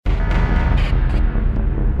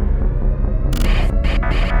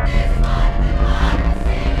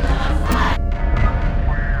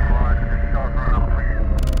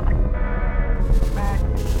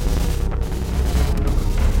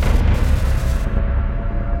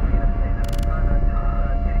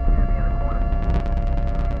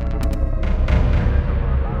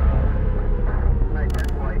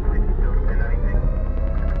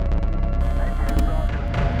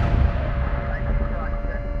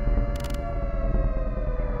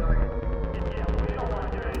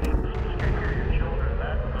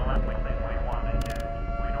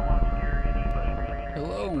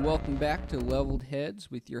Welcome back to Leveled Heads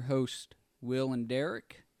with your host, Will and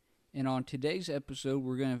Derek. And on today's episode,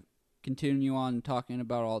 we're going to continue on talking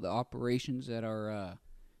about all the operations that our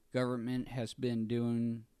government has been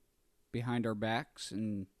doing behind our backs,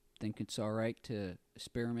 and think it's all right to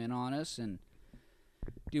experiment on us and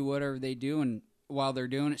do whatever they do. And while they're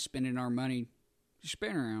doing it, spending our money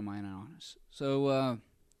on us. So,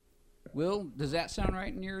 Will, does that sound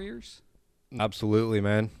right in your ears? Absolutely,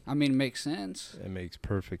 man. I mean, it makes sense. It makes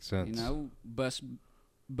perfect sense. You know, bust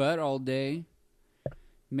butt all day,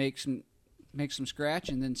 make some scratch,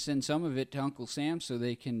 and then send some of it to Uncle Sam so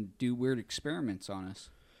they can do weird experiments on us.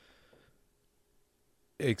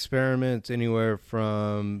 Experiments anywhere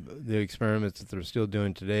from the experiments that they're still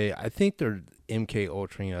doing today. I think they're MK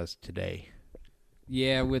Ultraing us today.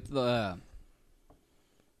 Yeah, with the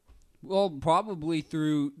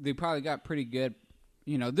they probably got pretty good.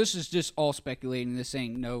 You know, this is just all speculating. This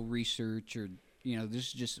ain't no research or, you know, this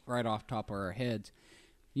is just right off top of our heads.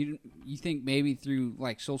 You think maybe through,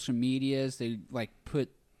 like, social medias, they, like, put,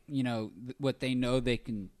 you know, what they know they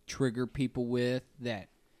can trigger people with that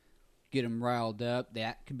get them riled up.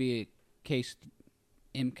 That could be a case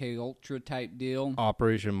MK Ultra type deal.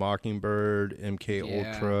 Operation Mockingbird, MK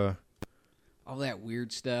Ultra. All that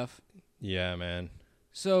weird stuff. Yeah, man.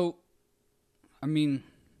 So, I mean,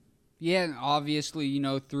 yeah, obviously, you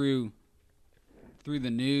know, through the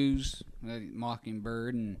news,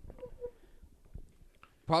 Mockingbird, and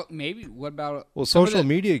maybe what about social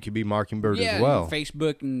media could be Mockingbird as well.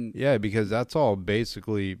 Facebook and because that's all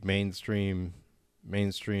basically mainstream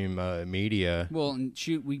media. Well, and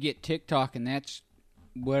shoot, we get TikTok, and that's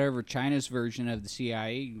whatever China's version of the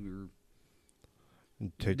CIA or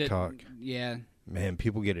TikTok. Yeah, man,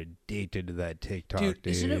 people get addicted to that TikTok, dude.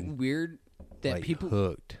 Isn't it weird that like people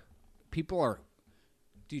hooked? People are,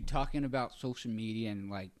 talking about social media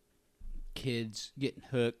and, like, kids getting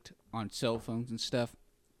hooked on cell phones and stuff.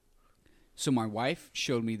 So my wife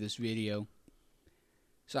showed me this video.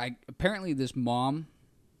 So apparently this mom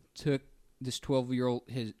took this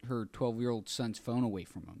her 12-year-old son's phone away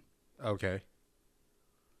from him. Okay.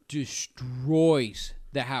 Destroys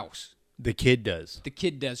the house. The kid does. The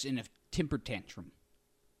kid does in a temper tantrum.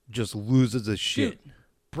 Just loses his shit. Dude,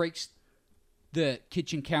 breaks the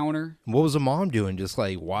kitchen counter. What was the mom doing? Just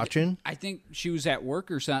like watching? I think she was at work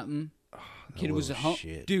or something. Kid was at home.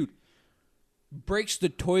 Shit. Dude, breaks the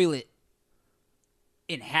toilet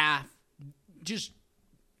in half. Just,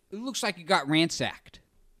 it looks like it got ransacked.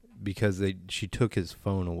 Because she took his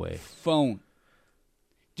phone away.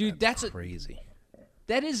 Dude, that's crazy.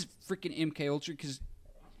 That is freaking MK Ultra, because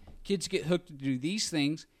kids get hooked to do these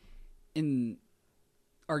things, and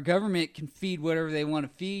our government can feed whatever they want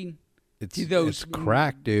to feed. It's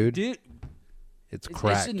crack, dude. It's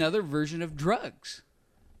crack. It's another version of drugs.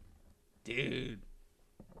 Dude.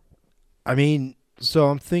 I mean, so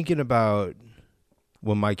I'm thinking about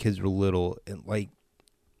when my kids were little, and like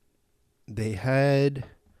they had,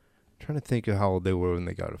 I'm trying to think of how old they were when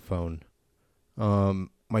they got a phone.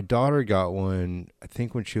 My daughter got one, I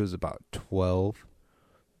think when she was about 12.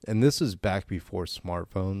 And this is back before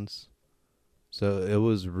smartphones. So it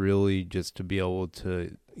was really just to be able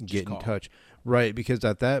to get in touch. Right, because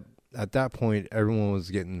at that point, everyone was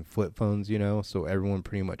getting flip phones, you know, so everyone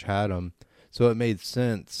pretty much had them. So it made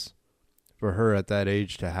sense for her at that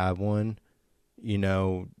age to have one, you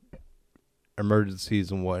know,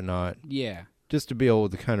 emergencies and whatnot. Yeah. Just to be able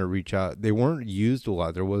to kind of reach out. They weren't used a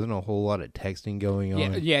lot. There wasn't a whole lot of texting going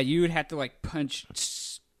on. Yeah, you would have to, like, punch,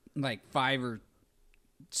 like, 5 or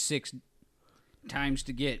 6 times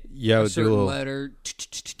to get a certain letter.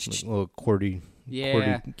 Little QWERTY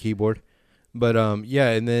keyboard. But,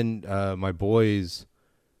 and then my boys,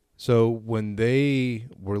 so when they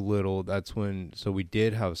were little, that's when, so we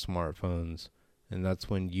did have smartphones, and that's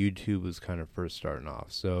when YouTube was kind of first starting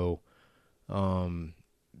off. So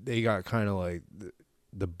they got kind of like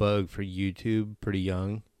the bug for YouTube pretty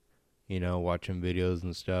young, you know, watching videos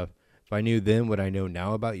and stuff. If I knew then what I know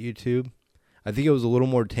now about YouTube, I think it was a little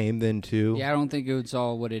more tame then too. Yeah, I don't think it's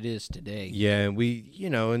all what it is today. Yeah, and we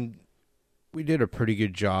did a pretty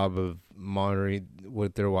good job of monitoring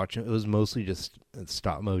what they're watching. It was mostly just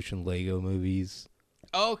stop motion Lego movies.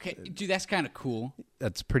 Oh, okay, dude, that's kind of cool.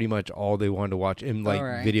 That's pretty much all they wanted to watch, and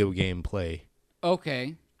like video game play.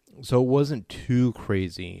 Okay. So it wasn't too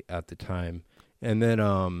crazy at the time. And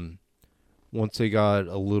then once they got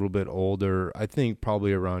a little bit older, I think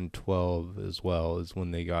probably around 12 as well is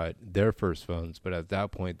when they got their first phones. But at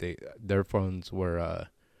that point, their phones were,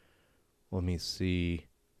 let me see.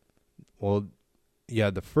 Well, yeah,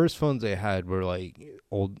 the first phones they had were like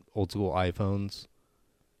old school iPhones,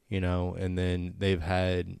 you know, and then they've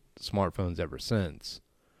had smartphones ever since.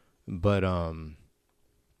 But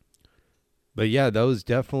yeah, that was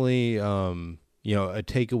definitely a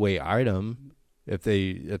takeaway item. If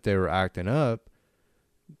they were acting up,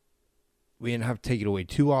 we didn't have to take it away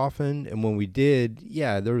too often. And when we did,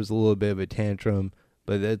 yeah, there was a little bit of a tantrum.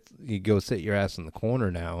 But you go sit your ass in the corner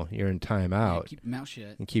now. You're in timeout. Yeah, keep your mouth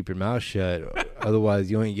shut. And keep your mouth shut. Otherwise,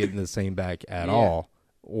 you ain't getting the same back at all,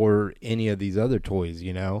 or any of these other toys.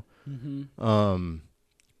 Mm-hmm.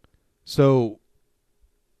 So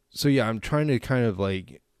yeah, I'm trying to kind of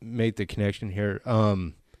like make the connection here.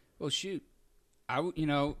 Well, shoot, I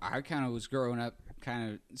kind of was growing up,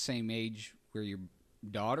 kind of same age where your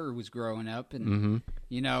daughter was growing up, and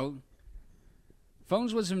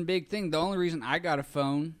phones wasn't a big thing. The only reason I got a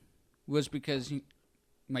phone was because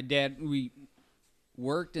my dad, we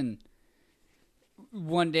worked, and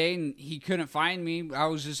one day and he couldn't find me. I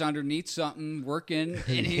was just underneath something working,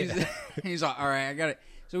 and he's like, all right, I got it.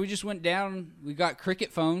 So we just went down. We got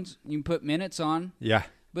Cricket phones. You can put minutes on. Yeah.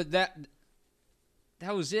 But that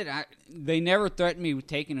was it. They never threatened me with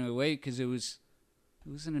taking it away because it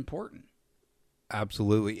wasn't important.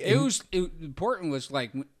 Absolutely. Important was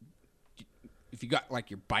like if you got like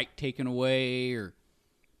your bike taken away, or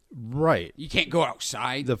right, you can't go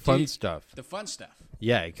outside. The fun stuff.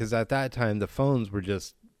 Yeah, because at that time the phones were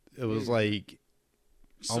just, it was like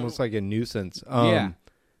almost like a nuisance.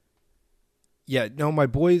 Yeah, no, my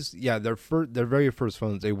boys, their very first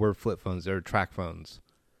phones, they were flip phones. They were track phones.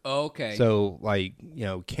 Oh, okay. So like,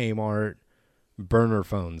 Kmart burner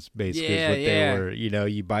phones basically is what they were.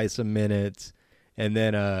 You buy some minutes, and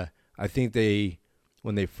then I think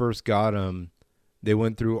when they first got them, they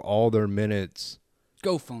went through all their minutes.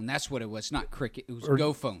 Go phone, that's what it was. Not Cricket, it was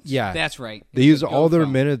Go phones. Yeah, that's right. They used all their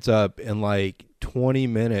minutes up in like 20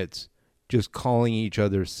 minutes, just calling each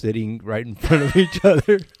other, sitting right in front of each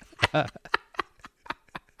other.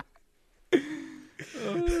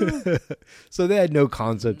 So they had no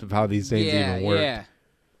concept of how these things even work. Yeah.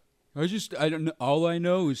 I don't know. All I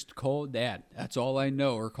know is to call Dad. That's all I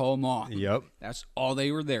know, or call Mom. Yep. That's all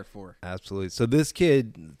they were there for. Absolutely. So this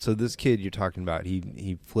kid you're talking about,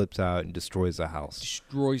 he flips out and destroys the house.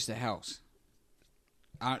 Destroys the house.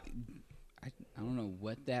 I don't know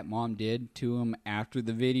what that mom did to him after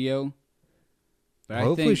the video. But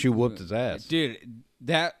hopefully she whooped his ass. Dude,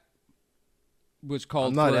 that was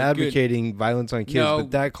called. I'm not advocating violence on kids,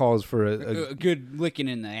 but that calls for a good licking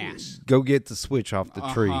in the ass. Go get the switch off the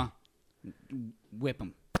tree. Whip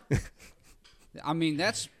him. I mean,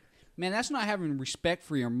 that's not having respect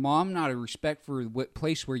for your mom, not a respect for what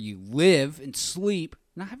place where you live and sleep,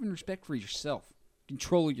 not having respect for yourself.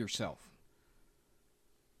 Control yourself.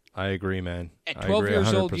 I agree, man. At 12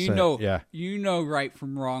 years old, you know right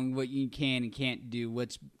from wrong, what you can and can't do,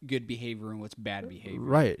 what's good behavior and what's bad behavior.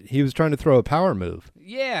 Right. He was trying to throw a power move.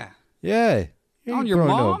 Yeah. Yeah. On your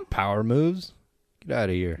mom? No power moves. Get out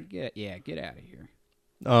of here. Get out of here.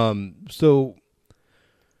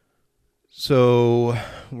 So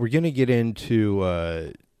we're going to get into,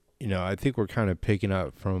 I think we're kind of picking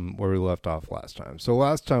up from where we left off last time. So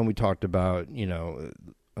last time we talked about,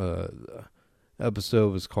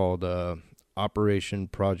 episode was called Operation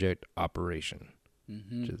Project Operation,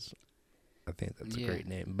 which is, I think that's a great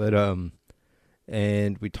name. But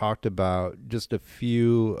and we talked about just a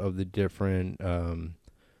few of the different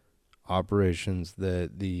operations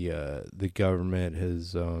that the government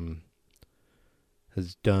has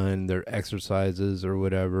done, their exercises or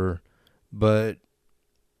whatever. But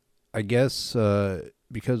I guess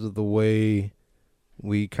because of the way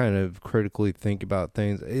we kind of critically think about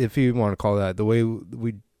things, if you want to call that, the way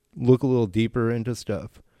we look a little deeper into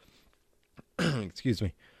stuff, excuse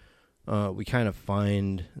me, we kind of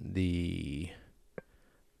find the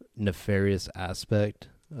nefarious aspect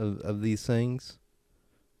of these things.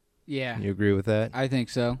 Yeah. You agree with that? I think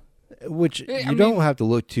so. Which you don't have to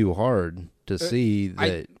look too hard to see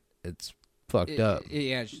that it's fucked up.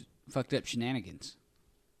 Yeah, it's fucked up shenanigans.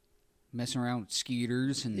 Messing around with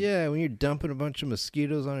skeeters and when you're dumping a bunch of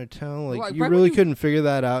mosquitoes on a town, you really couldn't figure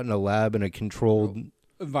that out in a lab in a controlled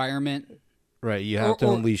environment. Right, you have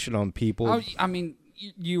to unleash it on people. I mean,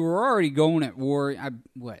 you were already going at war. It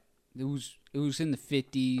was in the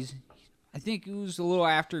 50s. I think it was a little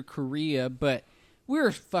after Korea, but we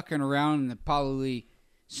were fucking around in probably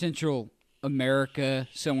Central America,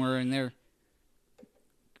 somewhere in there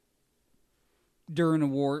during the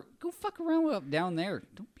war. Go fuck around down there.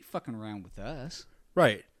 Don't be fucking around with us.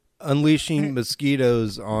 Right. Unleashing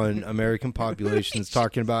mosquitoes on American populations,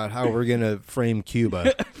 talking about how we're going to frame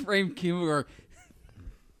Cuba. Frame Cuba, or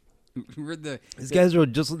these guys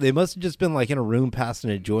they must have just been like in a room passing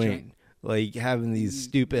a joint, like having these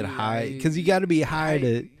stupid high, because you got to be high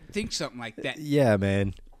to think something like that. Yeah,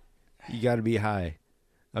 man. You got to be high.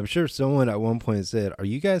 I'm sure someone at one point said, "Are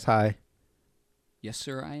you guys high?" Yes,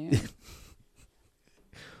 sir, I am.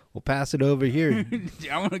 We'll pass it over here.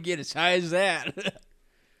 I want to get as high as that.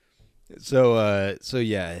 So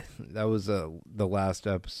yeah, that was the last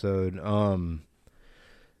episode. And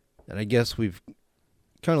I guess we've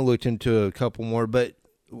kind of looked into a couple more, but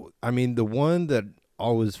I mean, the one that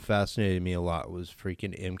always fascinated me a lot was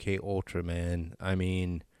freaking MK Ultra, man. I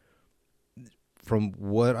mean, from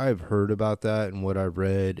what I've heard about that and what I've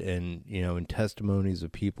read, and in testimonies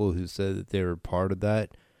of people who said that they were part of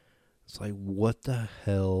that, it's like, what the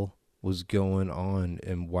hell was going on,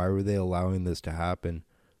 and why were they allowing this to happen?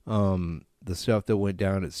 The stuff that went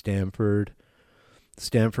down at Stanford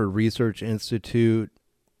Research Institute,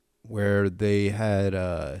 where they had,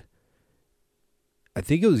 I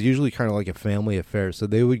think it was usually kind of like a family affair. So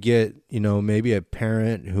they would get, maybe a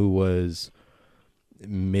parent who was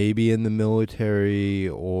maybe in the military,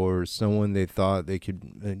 or someone they thought they could,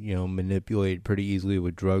 manipulate pretty easily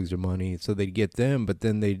with drugs or money. So they'd get them, but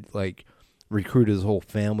then they'd recruit his whole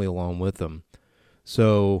family along with them.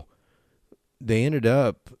 So they ended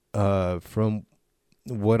up, from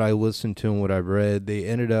what I listened to and what I've read, they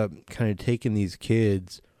ended up kind of taking these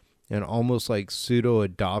kids and almost pseudo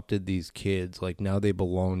adopted these kids. Like, now they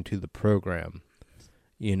belong to the program,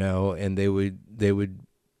 and they would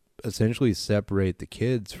essentially separate the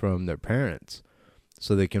kids from their parents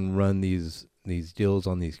so they can run these deals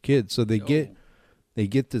on these kids. So they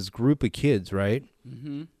get this group of kids, right?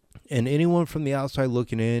 Mm-hmm. And anyone from the outside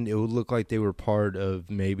looking in, it would look like they were part of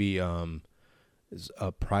maybe a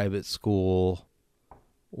private school,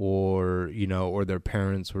 or or their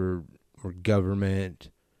parents were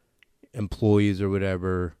government employees or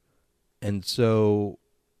whatever. And so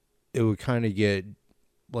it would kind of get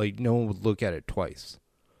no one would look at it twice.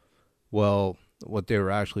 Well, what they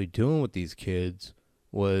were actually doing with these kids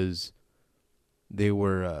was they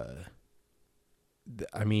were,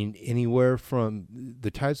 anywhere from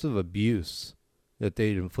the types of abuse that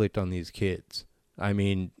they'd inflict on these kids. I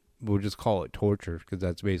mean, we'll just call it torture, because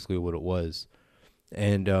that's basically what it was.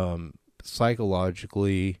 And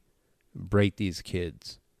psychologically break these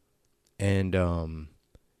kids. And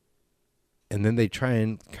then they try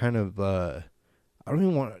and kind of, I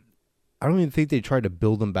don't even think they tried to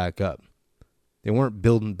build them back up. They weren't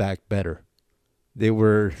building back better. They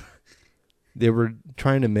were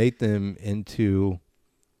trying to make them into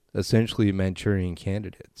essentially Manchurian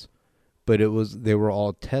candidates. But they were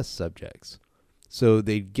all test subjects. So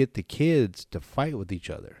they'd get the kids to fight with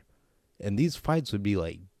each other. And these fights would be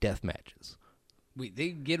like death matches. Wait, they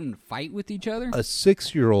get them to fight with each other? A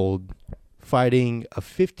 6-year-old fighting a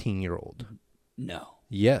 15-year-old. No.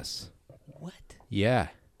 Yes. What? Yeah.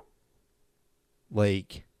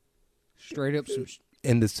 Straight up some...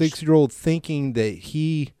 And the 6-year-old thinking that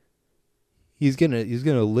he's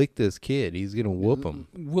gonna lick this kid. He's gonna whoop him.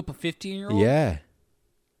 Whoop a 15-year-old? Yeah.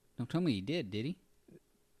 Don't tell me he did he?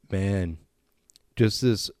 Man. Just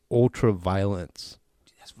this ultra violence.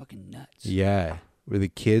 Dude, that's fucking nuts. Yeah. Where the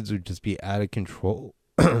kids would just be out of control.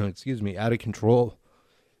 Excuse me, out of control.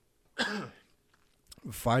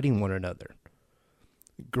 Fighting one another.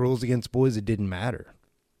 Girls against boys, it didn't matter.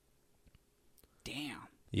 Damn.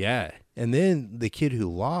 Yeah. And then the kid who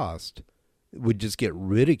lost would just get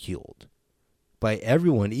ridiculed by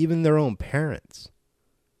everyone, even their own parents.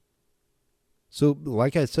 So,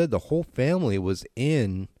 like I said, the whole family was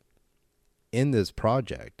in this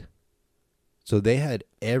project. So they had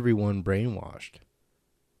everyone brainwashed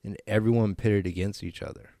and everyone pitted against each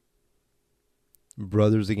other.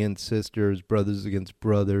 Brothers against sisters, brothers against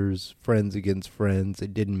brothers, friends against friends.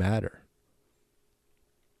 It didn't matter.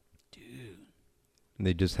 Dude. And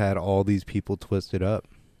they just had all these people twisted up.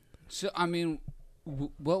 So, I mean,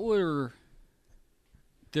 what were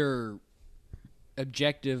their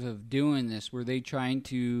objective of doing this? Were they trying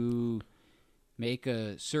to make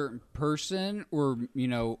a certain person, or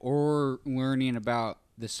or learning about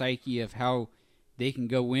the psyche of how they can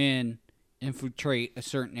go in, infiltrate a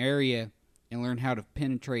certain area, and learn how to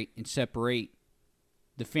penetrate and separate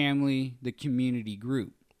the family, the community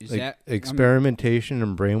group? Is that experimentation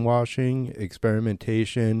and brainwashing,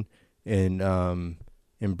 experimentation and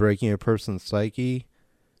breaking a person's psyche,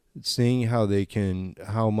 seeing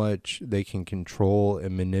how much they can control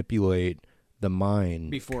and manipulate the mind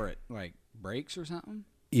before it breaks or something?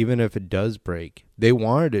 Even if it does break, they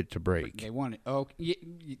wanted it to break. They want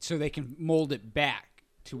it. So they can mold it back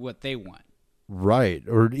to what they want. Right,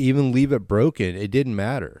 or even leave it broken. It didn't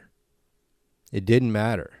matter. It didn't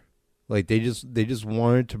matter. Like they just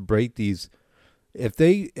wanted to break these. If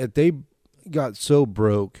they got so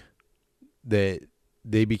broke that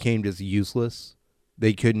they became just useless,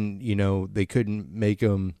 they couldn't, they couldn't make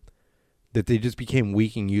them, that they just became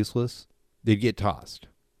weak and useless, they'd get tossed.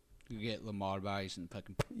 You get lobotomized and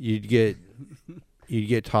fucking. You'd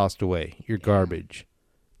get tossed away. You're garbage.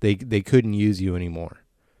 They couldn't use you anymore.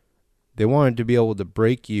 They wanted to be able to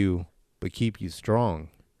break you, but keep you strong.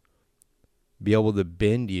 Be able to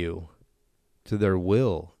bend you to their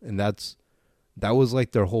will, and that was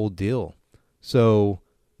like their whole deal. So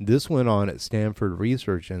this went on at Stanford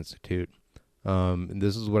Research Institute, and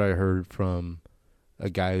this is what I heard from a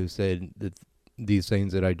guy who said that these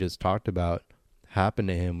things that I just talked about happened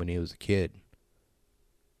to him when he was a kid.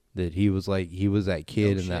 That he was that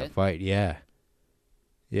kid in that fight. Yeah.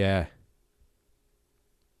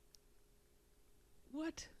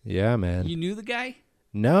 What? Yeah, man. You knew the guy?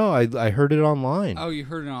 No, I heard it online. Oh, you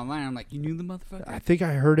heard it online. I'm like, you knew the motherfucker? I think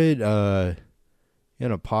I heard it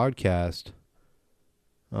in a podcast.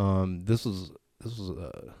 This was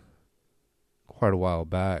quite a while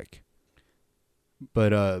back.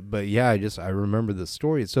 But yeah, I remember the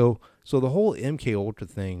story. So the whole MK Ultra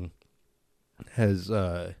thing has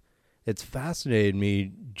it's fascinated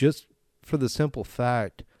me just for the simple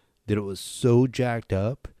fact that it was so jacked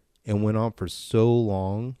up and went on for so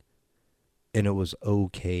long, and it was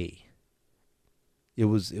okay. It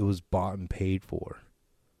was bought and paid for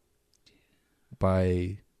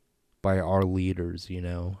by our leaders,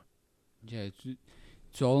 Yeah,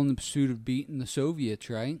 it's all in the pursuit of beating the Soviets,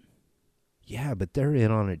 right? Yeah, but they're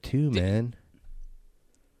in on it too, man.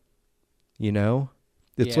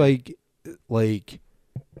 It's like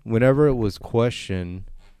whenever it was questioned,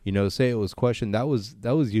 say it was questioned, that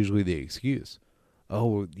was usually the excuse.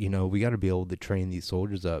 Oh, we got to be able to train these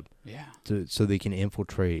soldiers up, so they can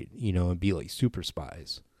infiltrate, and be like super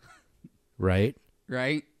spies, right?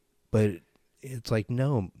 Right. But it's like,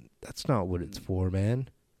 no, that's not what it's for, man.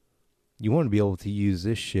 You want to be able to use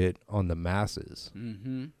this shit on the masses.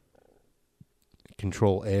 Mm-hmm.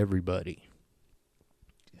 Control everybody.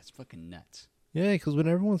 That's fucking nuts. Yeah, because when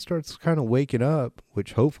everyone starts kind of waking up,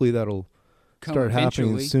 which hopefully that'll start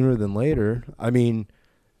happening sooner than later. I mean,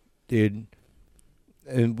 dude,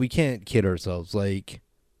 and we can't kid ourselves. Like,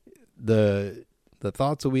 the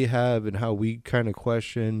thoughts that we have and how we kind of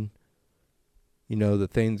question, the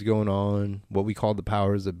things going on, what we call the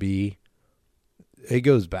powers that be, it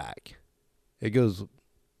goes back. It goes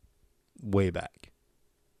way back.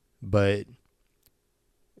 But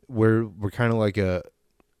we're kind of like a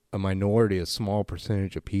minority, a small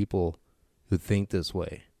percentage of people who think this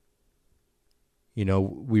way.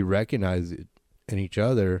 We recognize it in each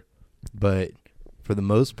other, but for the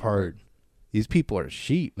most part, these people are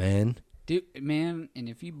sheep, man. Dude, man, and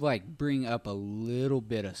if you bring up a little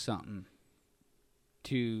bit of something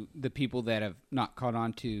to the people that have not caught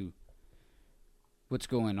on to what's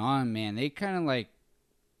going on, man, they kind of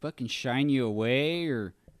fucking shine you away,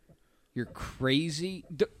 or you're crazy.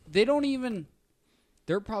 They don't even.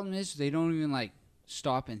 Their problem is they don't even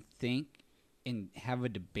stop and think and have a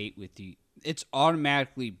debate with you. It's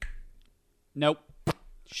automatically, nope,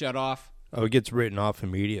 shut off. Oh, it gets written off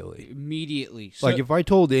immediately. Immediately. So, if I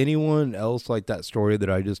told anyone else that story that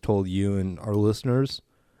I just told you and our listeners,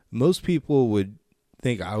 most people would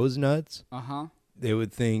think I was nuts. Uh-huh. They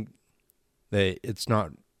would think that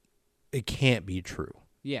it can't be true.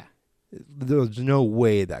 Yeah. There's no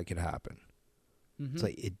way that could happen. Mm-hmm. It's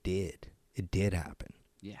it did. It did happen.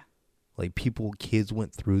 Yeah. Kids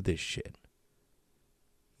went through this shit.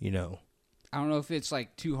 I don't know if it's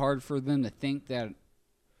too hard for them to think that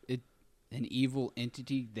an evil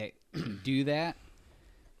entity that can do that,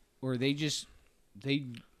 or they just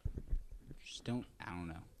don't. I don't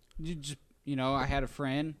know. I had a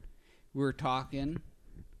friend. We were talking,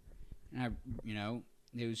 and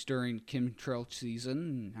it was during chemtrail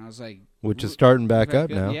season, and I was like, which is starting back up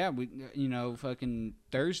now. Yeah, we fucking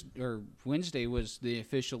Thursday or Wednesday was the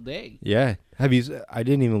official day. Yeah, I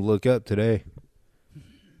didn't even look up today.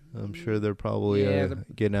 I'm sure they're probably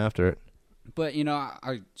getting after it. But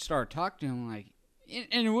I started talking to him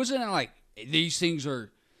and it wasn't these things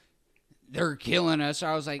they're killing us.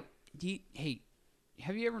 I was like, hey,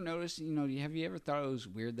 have you ever noticed? Have you ever thought it was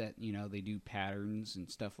weird that they do patterns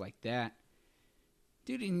and stuff like that?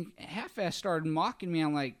 Dude, and half-ass started mocking me.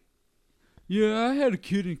 I'm like, yeah, I had a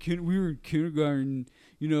kid we were in kindergarten.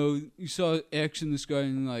 You saw X in the sky,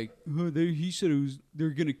 and he said they're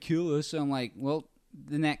gonna kill us. I'm like, well,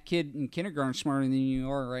 then that kid in kindergarten smarter than you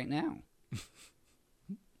are right now.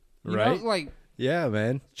 Right? Yeah,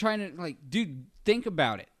 man. Trying to dude, think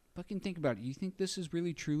about it. Fucking think about it. You think this is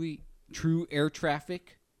really truly true air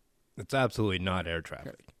traffic? It's absolutely not air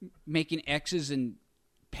traffic. Making X's and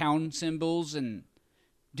pound symbols and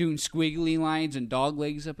doing squiggly lines and dog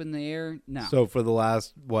legs up in the air. No. So for the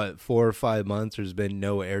last 4 or 5 months, there's been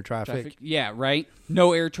no air traffic. Yeah, right.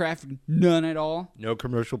 No air traffic, none at all. No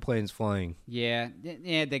commercial planes flying. Yeah,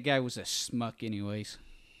 that guy was a schmuck, anyways.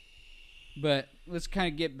 But let's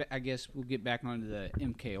kind of I guess we'll get back onto the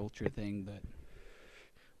MK Ultra thing. But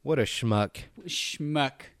what a schmuck.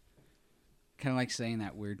 Schmuck. Kind of like saying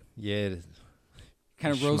that word. Yeah. It is.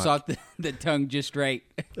 Kind of rolls off the tongue just right.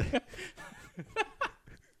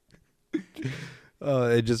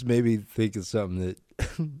 It just made me think of something that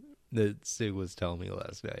that Sig was telling me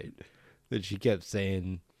last night. That she kept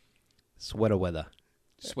saying, "Sweater weather."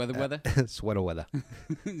 Sweater weather. Sweater weather.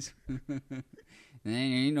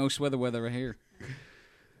 Ain't no sweater weather right here.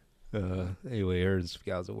 Anyway, her and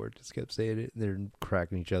Scouts at work just kept saying it. And they're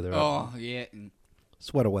cracking each other up. Oh yeah.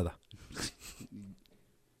 Sweater weather.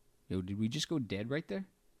 Yo, did we just go dead right there?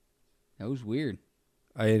 That was weird.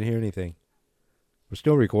 I didn't hear anything. We're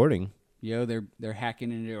still recording. Yo, they're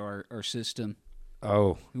hacking into our system.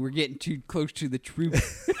 Oh. We're getting too close to the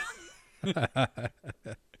truth.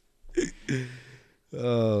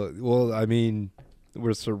 Well, I mean,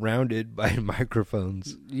 we're surrounded by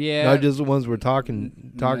microphones. Yeah. Not just the ones we're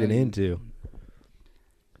talking into.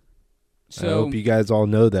 So, I hope you guys all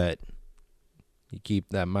know that. You keep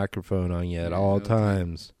that microphone on you at all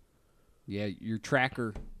times. Yeah, your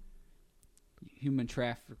tracker, human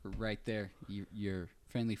trafficker right there, your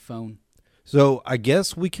friendly phone. So I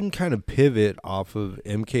guess we can kind of pivot off of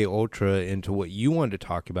MK Ultra into what you wanted to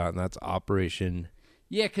talk about, and that's Operation.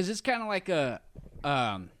 Yeah, because it's kind of like a,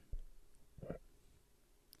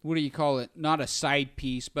 what do you call it? Not a side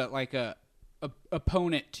piece, but like a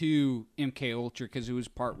opponent to MK Ultra, because it was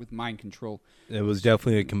part with mind control. It was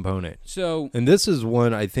definitely a component. So, and this is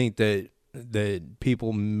one I think that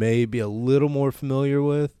people may be a little more familiar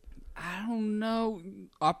with. I don't know.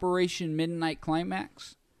 Operation Midnight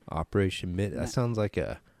Climax. Operation Mid. That sounds like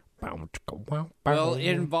a. Well, it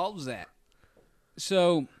involves that.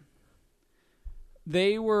 So,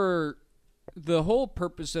 the whole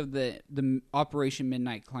purpose of the Operation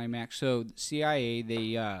Midnight Climax. So, the CIA,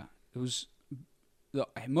 it was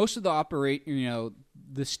most of the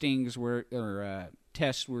the stings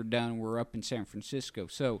tests were done were up in San Francisco.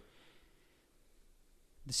 So,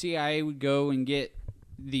 the CIA would go and get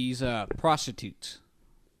these prostitutes.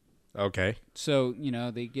 Okay. So,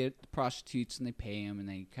 they get the prostitutes and they pay them and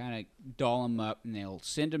they kind of doll them up and they'll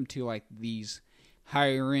send them to like these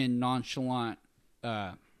higher end nonchalant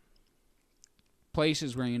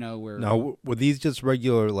places where where. Now, were these just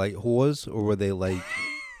regular like whores, or were they like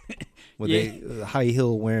they high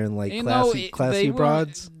heel wearing like classy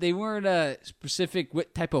broads? They weren't specific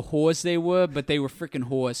what type of whores they were, but they were freaking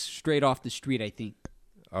whores straight off the street, I think.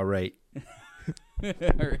 All right.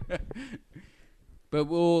 But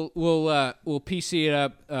we'll PC it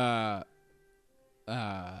up.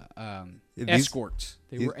 Escorts.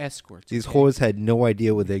 They were escorts. These whores had no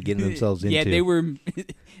idea what they're getting themselves into. Yeah, they were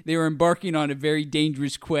embarking on a very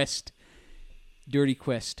dangerous quest, dirty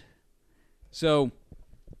quest. So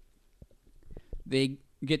they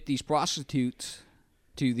get these prostitutes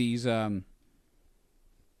to these hotel,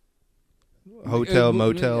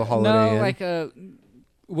 motel, holiday inn. Like a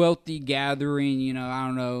wealthy gathering. I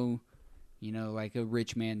don't know. Like a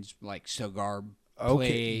rich man's like cigar place.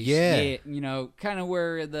 Okay, yeah. Kind of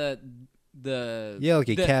where the like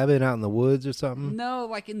a cabin out in the woods or something. No,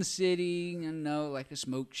 like in the city. Like a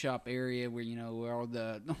smoke shop area where where all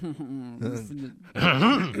the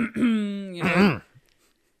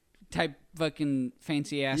type fucking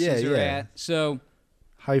fancy asses are at. So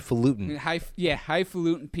highfalutin.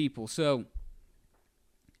 Highfalutin people. So.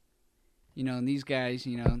 And these guys,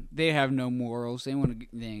 they have no morals. They want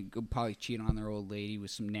to go probably cheat on their old lady with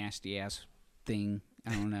some nasty ass thing.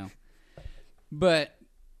 I don't know. But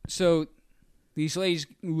so these ladies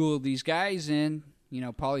lure these guys in,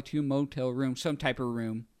 probably to a motel room, some type of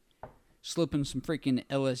room, slipping some freaking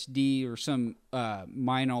LSD or some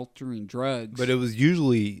mind altering drugs. But it was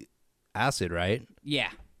usually acid, right? Yeah.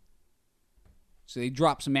 So they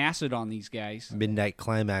drop some acid on these guys. Midnight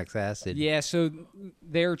Climax acid. Yeah, so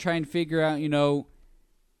they're trying to figure out,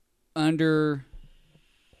 under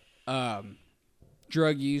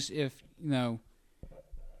drug use, if,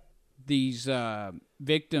 these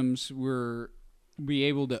victims were be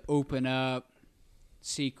able to open up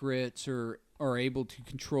secrets or are able to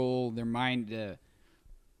control their mind to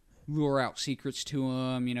lure out secrets to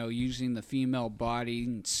them, using the female body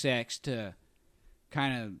and sex to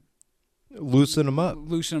kind of loosen them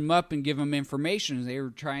up and give them information. They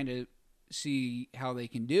were trying to see how they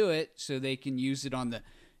can do it so they can use it on the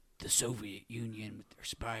Soviet Union with their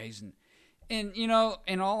spies And, in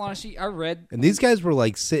all honesty, I read... And these guys were,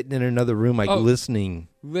 like, sitting in another room, like, listening.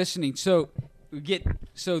 Listening. So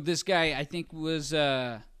this guy, I think, was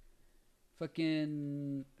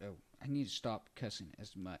fucking... Oh, I need to stop cussing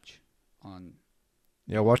as much on...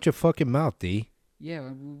 Yeah, watch your fucking mouth, D. Yeah,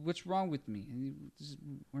 what's wrong with me?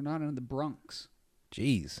 We're not in the Bronx.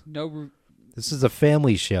 Jeez. No... This is a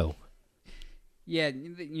family show. Yeah,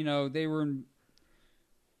 they were in...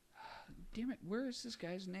 Damn it, where is this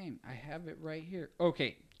guy's name? I have it right here.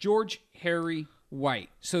 Okay, George Harry White.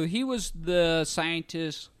 So he was the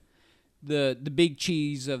scientist, the big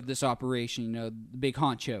cheese of this operation, the big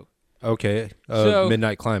honcho. Okay,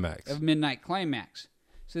 Midnight Climax. Of Midnight Climax.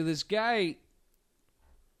 So this guy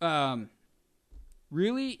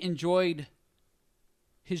really enjoyed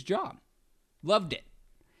his job. Loved it.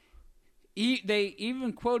 They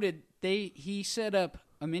even quoted, he set up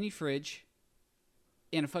a mini fridge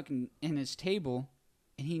in his table,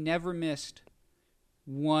 and he never missed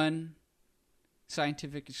one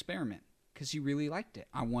scientific experiment because he really liked it.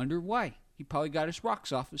 I wonder why. He probably got his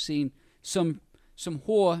rocks off of seeing some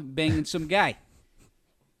whore banging some guy.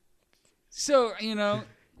 So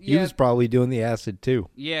he was probably doing the acid too.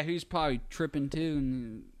 Yeah, he was probably tripping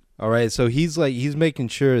too. All right, so he's making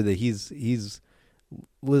sure that he's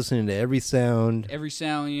listening to every sound,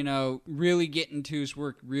 really getting to his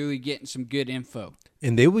work, really getting some good info.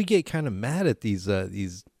 And they would get kind of mad at these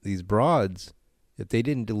broads if they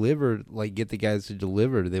didn't deliver, like get the guys to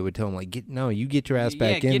deliver. They would tell them like, you get your ass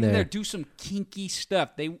back in there. Do some kinky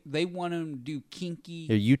stuff. They want them to do kinky.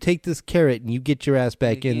 Here, you take this carrot and you get your ass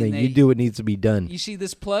back in there. You do what needs to be done. You see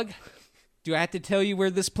this plug? Do I have to tell you where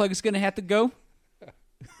this plug is going to have to go?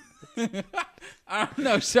 I don't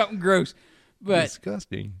know, something gross. But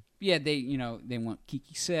disgusting. Yeah, they want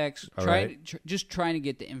kiki sex. Just trying to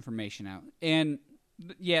get the information out. And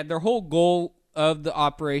yeah, their whole goal of the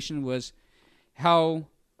operation was how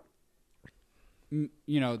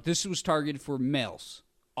this was targeted for males,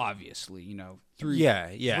 obviously, through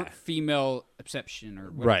female abception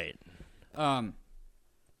or whatever. Right.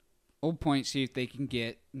 Whole point, see if they can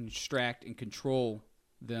get and extract and control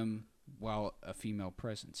them while a female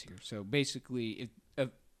presence here. So basically,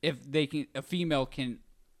 if a female can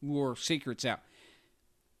lure secrets out.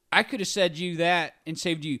 I could have said you that and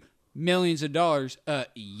saved you millions of dollars.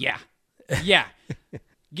 Yeah.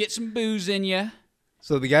 Get some booze in you.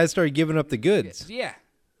 So the guys started giving up the goods. Yeah.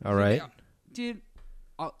 All right. Dude,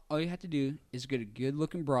 all you have to do is get a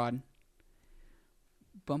good-looking broad,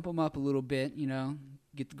 bump them up a little bit,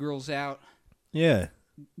 get the girls out. Yeah.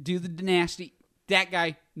 Do the nasty. That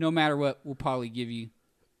guy, no matter what, will probably give you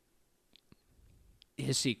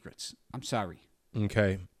his secrets. I'm sorry.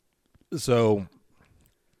 Okay. So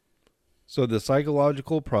the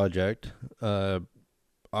psychological project,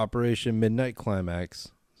 Operation Midnight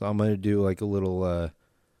Climax. So I'm going to do like a little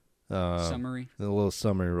summary. A little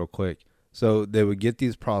summary real quick. So they would get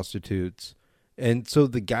these prostitutes. And so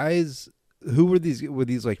the guys, who were these? Were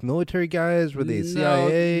these like military guys? Were they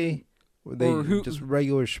CIA? Were they just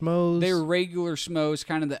regular schmoes? They were regular schmoes,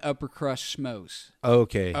 kind of the upper crust schmoes.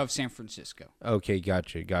 Okay. Of San Francisco. Okay,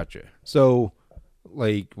 gotcha. So,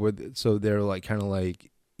 like, they're like kind of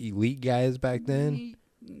like elite guys back then?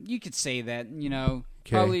 You could say that,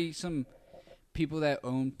 Probably some people that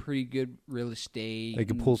own pretty good real estate. They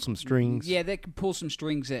could pull some strings. Yeah, they could pull some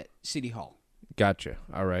strings at City Hall. Gotcha.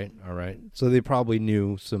 All right. So they probably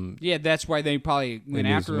knew some. Yeah, that's why they probably went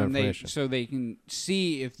after them. So they can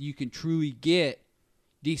see if you can truly get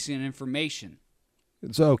decent information.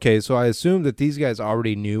 So I assume that these guys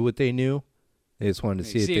already knew what they knew. They just wanted to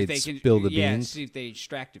see if they'd spill the beans. Yeah, see if they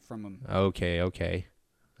extracted from them. Okay.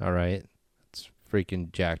 All right. It's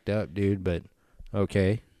freaking jacked up, dude, but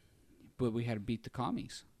okay. But we had to beat the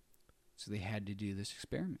commies. So they had to do this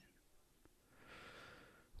experiment.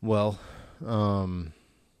 Well, I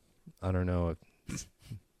don't know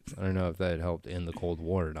if that helped end the Cold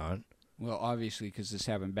War or not. Well, obviously, because this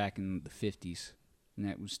happened back in the 50s, and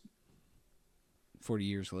that was 40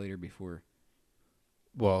 years later before.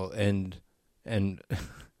 Well, and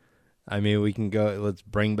I mean, we can go. Let's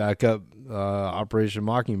bring back up Operation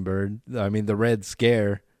Mockingbird. I mean, the Red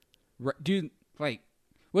Scare. Dude, like,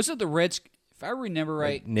 wasn't the Red? If I remember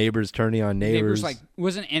right, like neighbors turning on neighbors.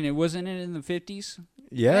 Wasn't it in the 50s?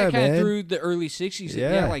 Yeah, man. Kind of through the early 60s.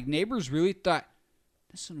 Yeah, like neighbors really thought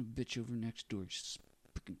that son of a bitch over next door is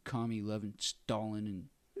freaking commie loving Stalin and.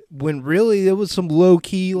 When really there was some low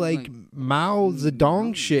key like Mao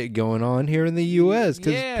Zedong shit going on here in the U.S.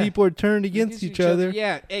 because people are turned against each other.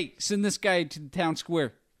 Yeah, hey, send this guy to the town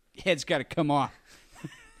square. Head's got to come off.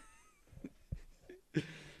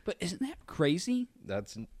 But isn't that crazy?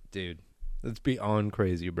 That's beyond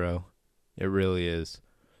crazy, bro. It really is.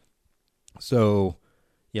 So,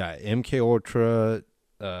 yeah, MK Ultra,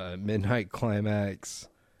 Midnight Climax.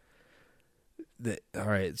 All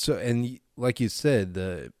right. So, and like you said,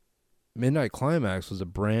 the Midnight Climax was a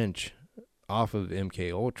branch off of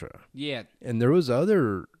MK Ultra. Yeah. And there was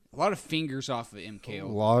other... A lot of fingers off of MK A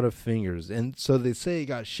Ultra. lot of fingers. And so they say it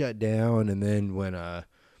got shut down, and then when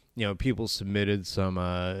people submitted some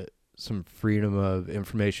Freedom of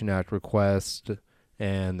Information Act request,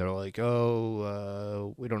 and they're like,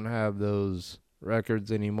 we don't have those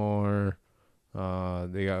records anymore.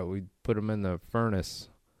 We put them in the furnace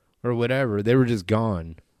or whatever. They were just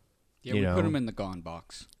gone. Yeah, we put them in the gone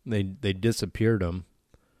box. They disappeared them,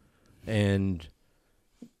 and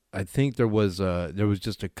I think there was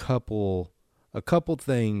just a couple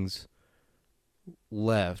things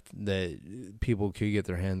left that people could get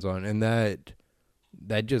their hands on, and that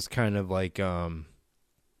just kind of like I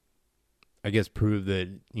guess proved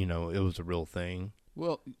that it was a real thing.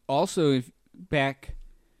 Well, also if back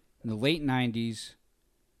in the late 90s,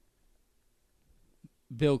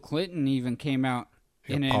 Bill Clinton even came out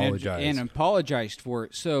and apologized for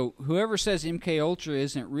it. So whoever says MK Ultra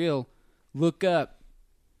isn't real, look up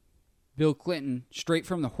Bill Clinton straight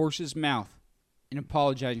from the horse's mouth and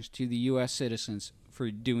apologizing to the U.S. citizens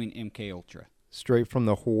for doing MK Ultra. Straight from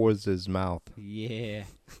the horse's mouth. Yeah.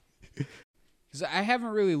 Because I haven't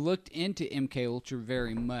really looked into MK Ultra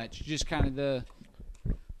very much. Just kind of the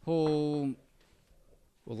whole...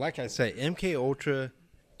 Well, like I said, MK Ultra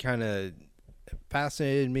kind of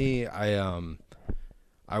fascinated me.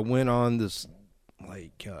 I went on this,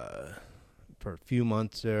 for a few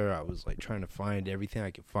months there, I was trying to find everything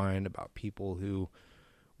I could find about people who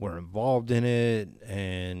were involved in it,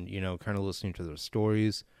 and kind of listening to their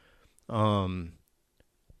stories. The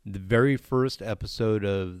very first episode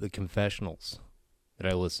of The Confessionals that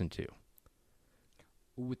I listened to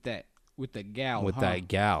with the gal, that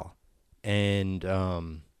gal, and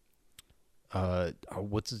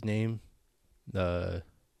what's his name, the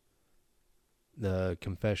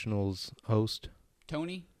Confessionals host,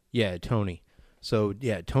 Tony. Yeah, Tony. So,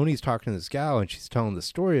 yeah, Tony's talking to this gal, and she's telling the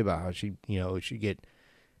story about how she get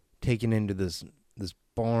taken into this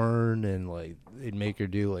barn, and, they'd make her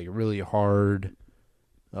do, really hard,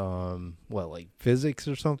 physics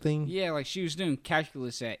or something? Yeah, she was doing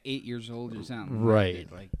calculus at 8 years old or something. Right.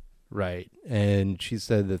 Right. And she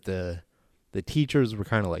said that the teachers were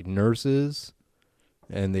kind of like nurses,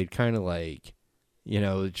 and they'd kind of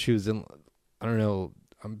she was in, I don't know,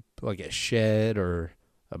 like a shed or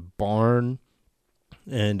a barn,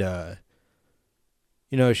 and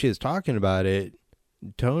she was talking about it.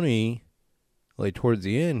 Tony, towards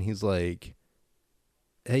the end, he's like,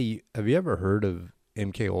 "Hey, have you ever heard of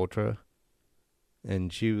MK Ultra?"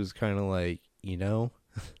 And she was kind of like,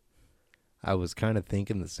 I was kind of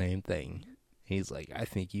thinking the same thing. He's like, "I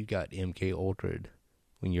think you got MK Ultra'd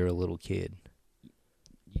when you're a little kid."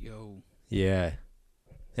 Yo. Yeah,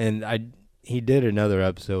 and he did another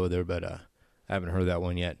episode with her, but I haven't heard that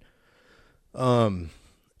one yet.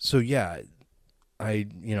 So yeah, I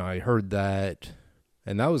heard that,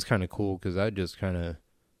 and that was kind of cool because that just kind of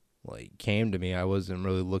came to me. I wasn't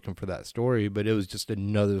really looking for that story, but it was just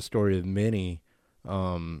another story of many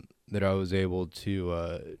that I was able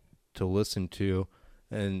to listen to.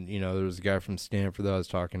 And there was a guy from Stanford that I was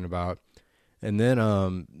talking about, and then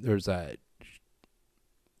there's that.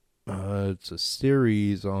 It's a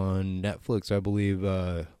series on Netflix, I believe.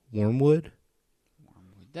 Wormwood.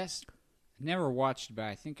 That's never watched, but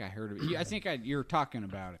I think I heard of it. I think you were talking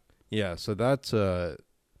about it. Yeah, so that's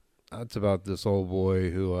about this old boy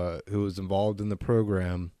who was involved in the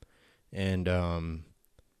program, and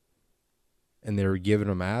they were giving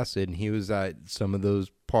him acid, and he was at some of those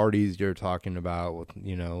parties you're talking about with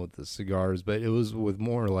with the cigars, but it was with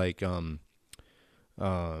more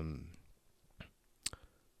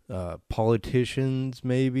politicians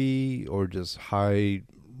maybe, or just high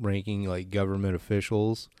ranking government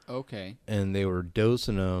officials. Okay. And they were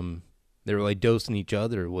dosing them. They were dosing each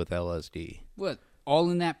other with LSD. What? All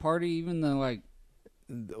in that party, even the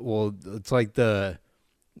Well, it's the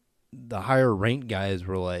higher ranked guys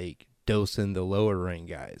were dosing the lower ranked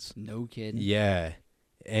guys. No kidding. Yeah,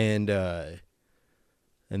 and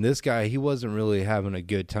this guy, he wasn't really having a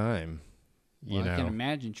good time. Well, I can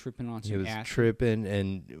imagine tripping on some acid. He was tripping,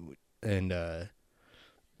 and I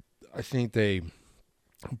think they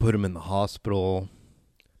put him in the hospital,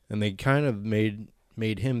 and they kind of made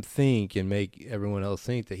him think and make everyone else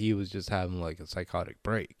think that he was just having a psychotic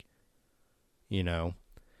break,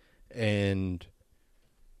 and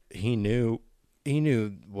he knew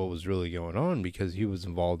what was really going on because he was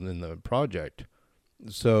involved in the project.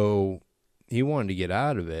 So he wanted to get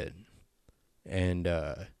out of it. And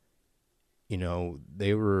I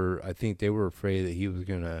think they were afraid that he was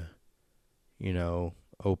gonna,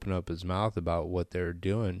 open up his mouth about what they're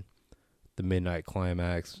doing, the Midnight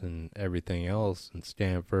Climax and everything else, and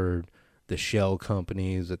Stanford, the shell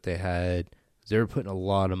companies that they had. They were putting a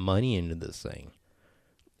lot of money into this thing.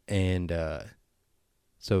 And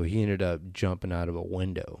so he ended up jumping out of a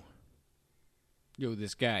window. Yo,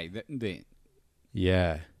 this guy.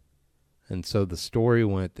 Yeah. And so the story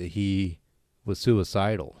went that he was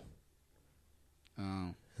suicidal.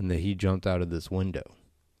 Oh. And that he jumped out of this window.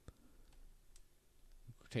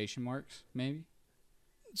 Quotation marks, maybe?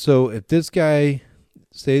 So if this guy,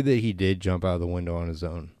 say that he did jump out of the window on his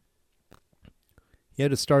own, he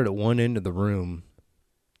had to start at one end of the room,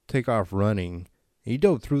 take off running. He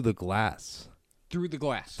dove through the glass. Through the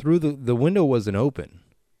glass. Through the window wasn't open.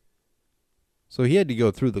 So he had to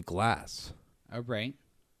go through the glass. All right.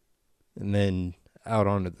 And then out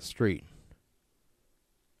onto the street.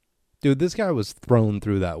 Dude, this guy was thrown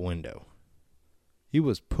through that window. He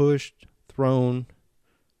was pushed, thrown,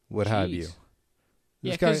 what have you.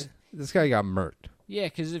 This guy got murked. Yeah,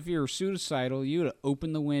 because if you're suicidal, you would have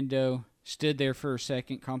opened the window, stood there for a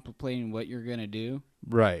second contemplating what you're going to do.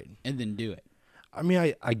 Right. And then do it. I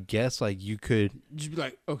mean, I guess, like, you could... Just be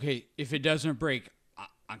like, okay, if it doesn't break,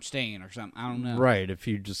 I'm staying or something. I don't know. Right, if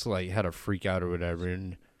you just, like, had a freak out or whatever.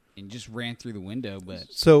 And just ran through the window,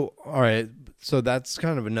 but... So, all right, so that's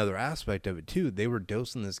kind of another aspect of it, too. They were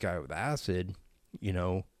dosing this guy with acid,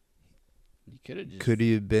 You could have just... Could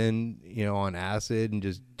he have been, on acid and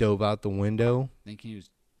just dove out the window? Thinking he was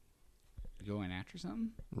going after something?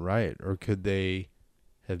 Right, or could they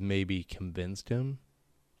have maybe convinced him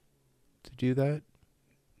to do that?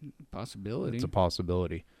 Possibility. It's a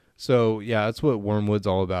possibility. So, yeah, that's what Wormwood's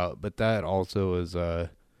all about. But that also is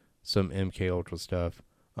some MK Ultra stuff.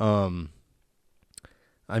 I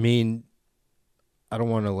mean, I don't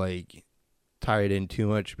want to, like, tie it in too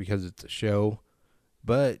much because it's a show.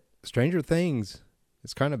 But Stranger Things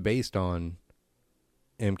is kind of based on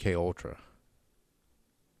MK Ultra.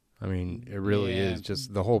 I mean, it really is.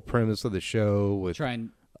 Just the whole premise of the show with...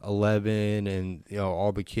 Eleven and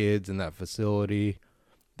all the kids in that facility,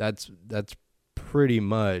 that's pretty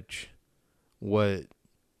much what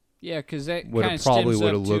because that what kind it of probably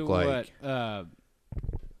would have looked like.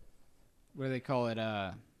 What do they call it?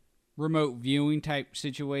 Remote viewing type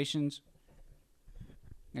situations.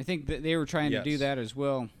 I think that they were trying to do that as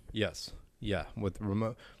well. Yes, yeah, with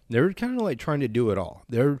remote, they were kind of like trying to do it all.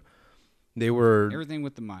 They were everything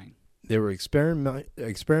with the mind. They were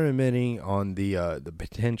experimenting on the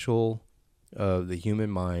potential of the human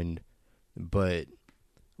mind, but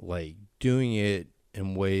like doing it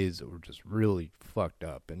in ways that were just really fucked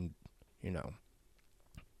up, and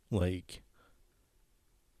like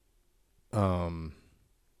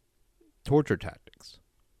torture tactics.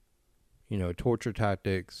 Torture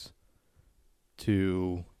tactics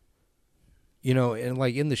to and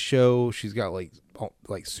like in the show, she's got like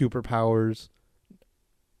superpowers.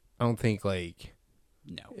 I don't think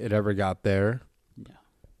it ever got there. No.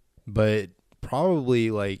 But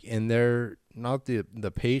probably like in their, not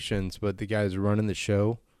the patients, but the guys running the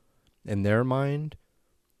show, in their mind,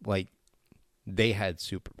 like they had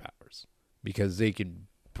superpowers because they could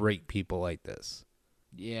break people like this.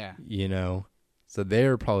 Yeah. So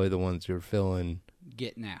they're probably the ones who are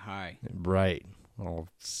getting that high. Right. All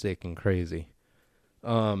sick and crazy.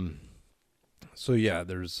 So yeah,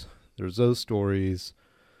 there's those stories.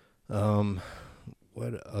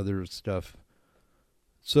 What other stuff?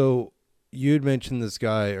 So you had mentioned this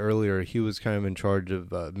guy earlier. He was kind of in charge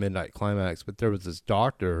of Midnight Climax, but there was this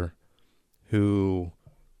doctor who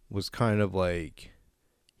was kind of like,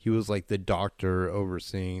 he was like the doctor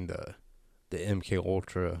overseeing the MK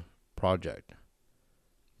Ultra project.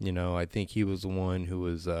 I think he was the one who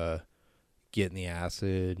was getting the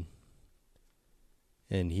acid,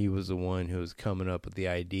 and he was the one who was coming up with the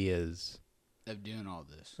ideas of doing all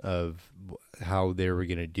this, of how they were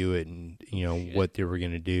going to do it, and what they were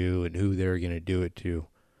going to do and who they were going to do it to.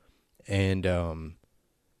 And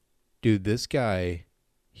dude, this guy,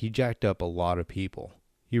 he jacked up a lot of people.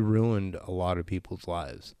 He ruined a lot of people's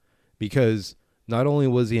lives, because not only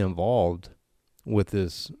was he involved with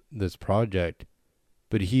this project,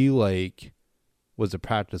 but he was a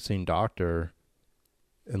practicing doctor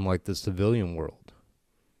in the civilian world.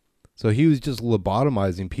 So he was just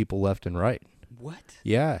lobotomizing people left and right. What?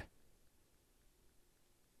 Yeah.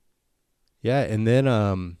 Yeah, and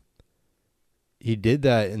then he did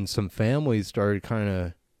that, and some families started kind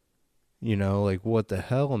of, what the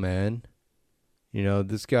hell, man?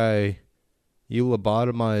 This guy, you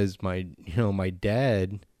lobotomized my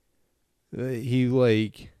dad.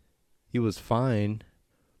 He he was fine,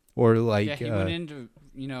 or like Yeah, he went into,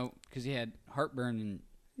 because he had heartburn and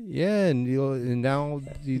yeah, and now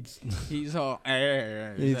he's all.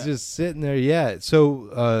 he's just sitting there. Yeah,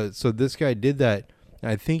 so this guy did that.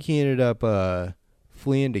 I think he ended up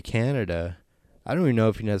fleeing to Canada. I don't even know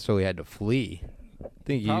if he necessarily had to flee. I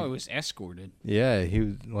think Probably was escorted. Yeah, he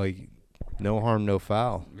was like, no harm, no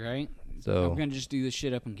foul. Right? So I'm gonna just do this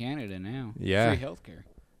shit up in Canada now. Yeah. Free healthcare.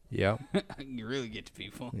 Yeah, I can really get to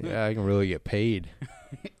people. yeah, I can really get paid.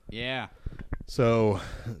 Yeah. So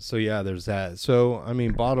yeah, there's that. So I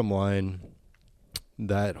mean, bottom line,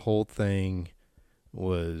 that whole thing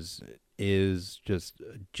is just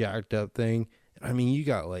a jacked up thing. I mean, you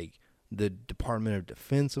got like the Department of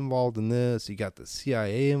Defense involved in this. You got the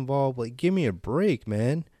CIA involved. Like, give me a break,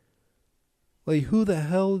 man. Like, who the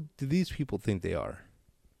hell do these people think they are?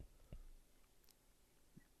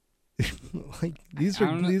 Like, these are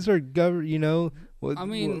what, I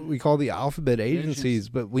mean, what we call the alphabet agencies.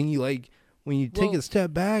 But when you take a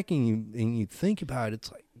step back and you think about it,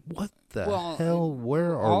 it's like, what the hell?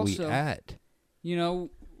 Where are we at?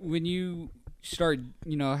 When you start,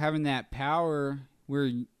 having that power where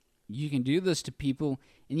you can do this to people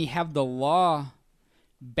and you have the law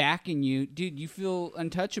backing you, dude, you feel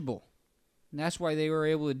untouchable. And that's why they were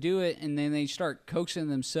able to do it. And then they start coaxing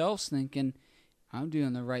themselves thinking, I'm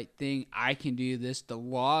doing the right thing. I can do this. The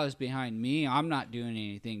law is behind me. I'm not doing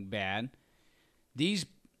anything bad. These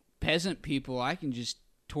peasant people, I can just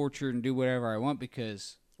torture and do whatever I want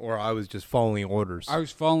because... Or I was just following orders. I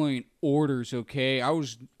was following orders, okay?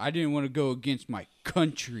 I didn't want to go against my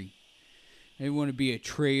country. I didn't want to be a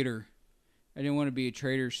traitor.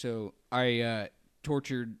 So I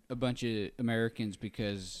tortured a bunch of Americans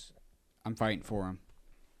because I'm fighting for them.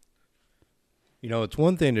 It's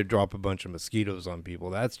one thing to drop a bunch of mosquitoes on people.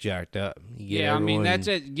 That's jacked up. Yeah, I mean, that's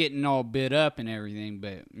it, getting all bit up and everything,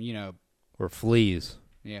 but, Or fleas.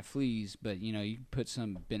 Yeah, fleas, but, you can put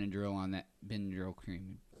some Benadryl on that Benadryl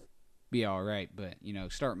cream. Be all right, but,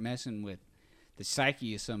 start messing with the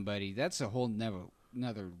psyche of somebody. That's a whole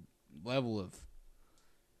another level of...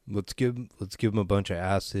 Let's give them a bunch of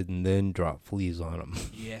acid and then drop fleas on them.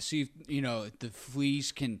 Yeah, see if, the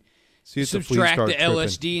fleas can subtract the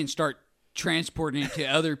LSD and start transporting it to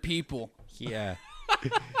other people. Yeah.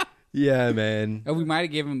 Yeah, man. Oh, we might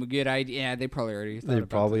have given them a good idea. Yeah, they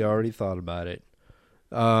probably already thought about it.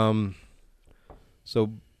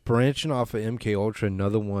 So branching off of MK Ultra,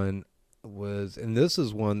 another one was, and this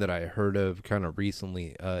is one that I heard of kind of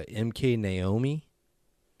recently, MK Naomi.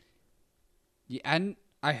 Yeah,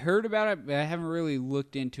 I heard about it, but I haven't really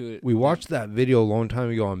looked into it. We watched that video a long time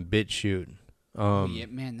ago on BitChute. Yeah,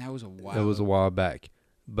 man, that was a while. That was a while back.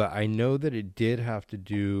 But I know that it did have to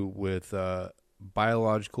do with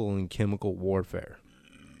biological and chemical warfare.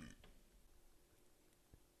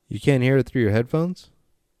 You can't hear it through your headphones?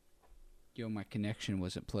 Yo, my connection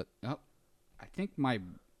wasn't I think my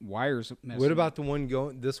wires messed What up. about the one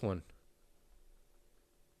going, this one?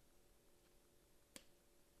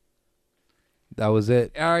 That was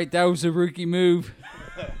it. All right, that was a rookie move.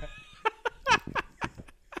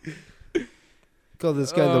 We call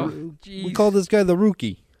this guy the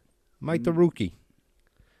rookie. Mike the rookie.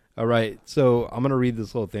 All right, so I'm going to read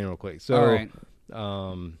this whole thing real quick. So, all right.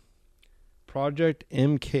 Project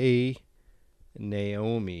MK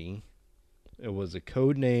Naomi, it was a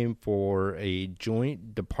code name for a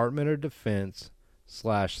joint Department of Defense /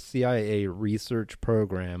 CIA research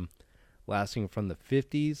program lasting from the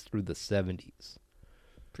 50s through the 70s.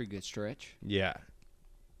 Pretty good stretch. Yeah.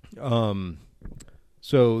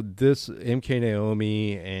 So this MK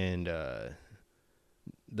Naomi and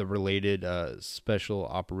the related Special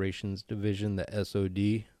Operations Division, the SOD,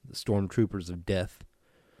 the Stormtroopers of Death,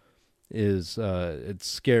 is it's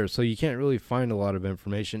scarce, so you can't really find a lot of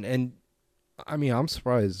information. And I mean, I'm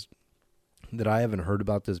surprised that I haven't heard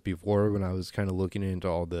about this before. When I was kind of looking into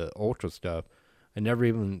all the Ultra stuff, I never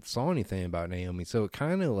even saw anything about Naomi. So it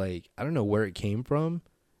kind of like, I don't know where it came from.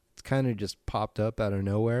 It's kind of just popped up out of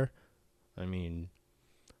nowhere. I mean,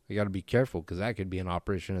 I got to be careful because that could be an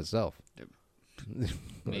operation itself.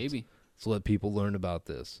 Maybe. Let's let people learn about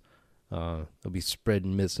this. They'll be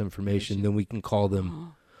spreading misinformation. Then we can call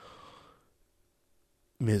them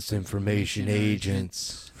misinformation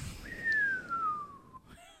agents.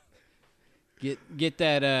 Get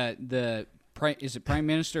that is it Prime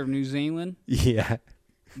Minister of New Zealand? Yeah.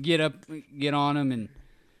 Get on him and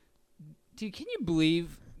dude, can you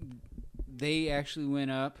believe they actually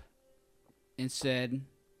went up and said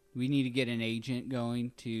we need to get an agent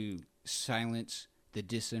going to silence the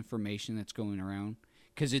disinformation that's going around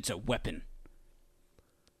because it's a weapon.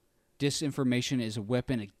 Disinformation is a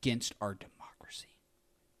weapon against our democracy.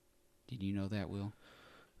 Did you know that, Will?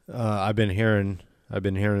 I've been hearing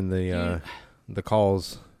the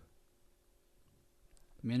calls.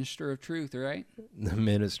 Minister of Truth, right? The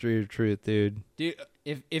Ministry of Truth, dude. Dude,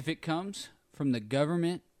 if it comes from the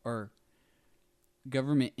government or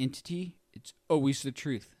government entity, it's always the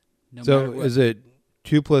truth. No matter So what. is it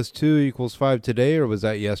 2 + 2 = 5 today, or was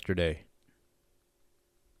that yesterday?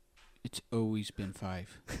 It's always been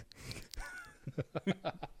 5.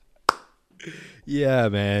 Yeah,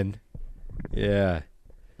 man. Yeah.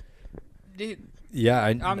 Dude, Yeah,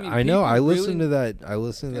 I mean, know. people I listened really- to that. I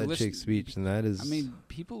listened to that listen- chick's speech, and that is. I mean,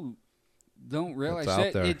 people don't realize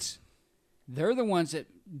out that there. they're the ones that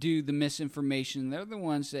do the misinformation. They're the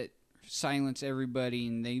ones that silence everybody,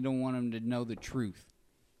 and they don't want them to know the truth.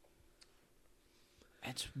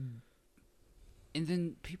 And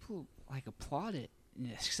then people like applaud it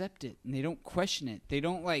and accept it, and they don't question it. They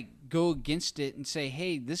don't like go against it and say,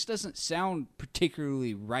 "Hey, this doesn't sound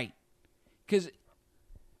particularly right," because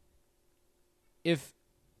if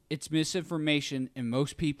it's misinformation and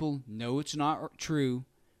most people know it's not true,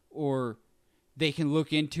 or they can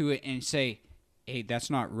look into it and say, "Hey, that's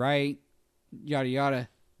not right," yada yada,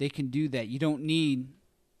 they can do that. You don't need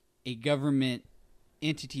a government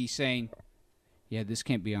entity saying, "Yeah, this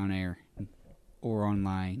can't be on air or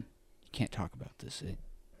online. You can't talk about this.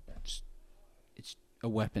 It's a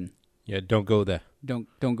weapon. yeah, don't go there. Don't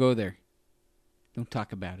go there. Don't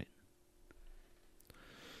talk about it."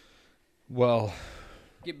 Well,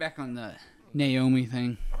 Get back on the Naomi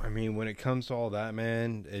thing. I mean, when it comes to all that,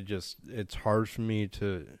 man, it's hard for me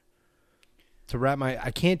to wrap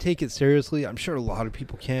I can't take it seriously. I'm sure a lot of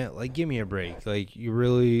people can't. Like, give me a break. Like, you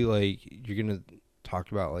really, like, you're going to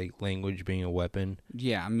talk about, like, language being a weapon.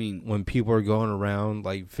 Yeah, I mean, When people are going around,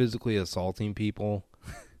 like, physically assaulting people,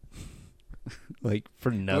 like,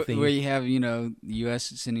 for nothing. where you have, the U.S.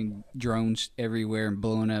 sending drones everywhere and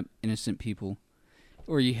blowing up innocent people.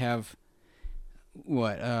 Or you have,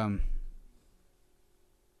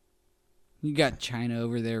 you got China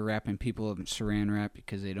over there wrapping people up in saran wrap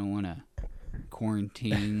because they don't want to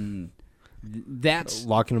quarantine. That's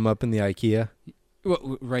Locking them up in the IKEA.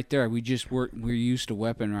 right there. We're used a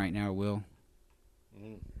weapon right now, Will.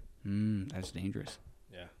 That's dangerous.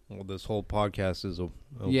 Yeah. Well, this whole podcast is a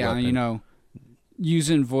Yeah, weapon.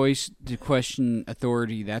 Using voice to question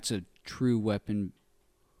authority, that's a true weapon.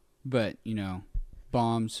 But,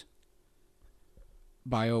 bombs,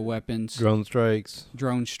 bioweapons, Drone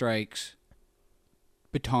strikes,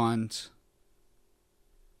 batons,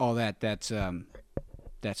 all that's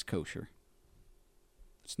kosher.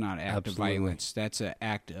 It's not an act Absolutely. of violence. That's an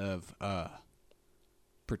act of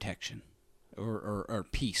protection or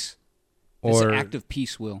peace. It's an Or, act of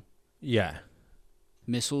peace, Will. yeah.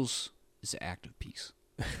 Missiles is an act of peace.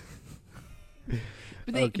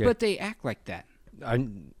 Okay. But they act like that.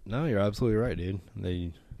 No, you're absolutely right, dude.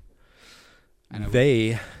 I know.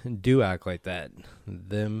 They do act like that.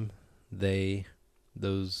 Them, they,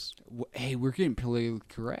 those. Hey, we're getting politically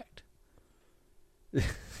correct. You're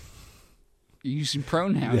using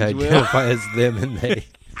pronouns, They Will. identify as them and they.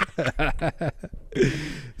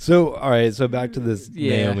 So, all right. So back to this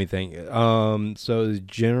Yeah. Naomi thing. So it's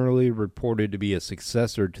generally reported to be a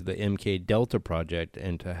successor to the MK Delta project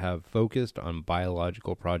and to have focused on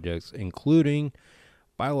biological projects, including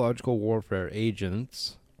biological warfare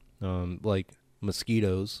agents, like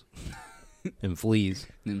mosquitoes and fleas.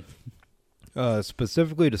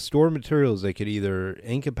 Specifically to store materials that could either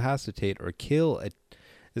incapacitate or kill it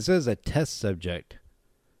says a test subject.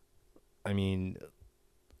 I mean,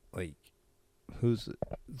 like,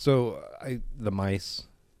 the mice,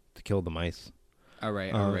 to kill the mice. All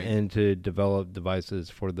right. And to develop devices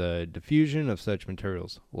for the diffusion of such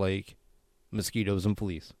materials, like mosquitoes and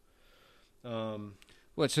fleas.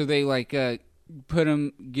 What? So they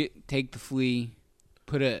take the flea,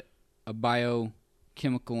 put a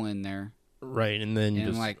biochemical in there, Right, and then and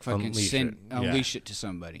just like fucking unleash it to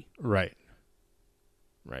somebody. Right.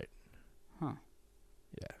 Huh.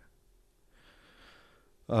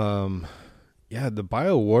 Yeah, the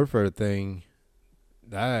biowarfare thing,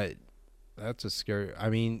 that's a scary. I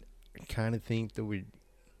mean, I kind of think that we're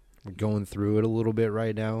going through it a little bit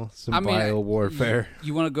right now. Some biowarfare.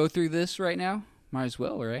 You want to go through this right now? Might as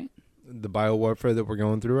well, right? The biowarfare that we're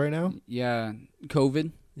going through right now? Yeah,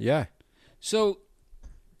 COVID. Yeah. So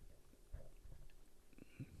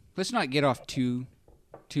let's not get off too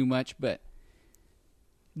much, but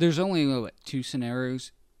there's only two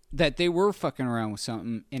scenarios that they were fucking around with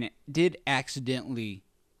something and it did accidentally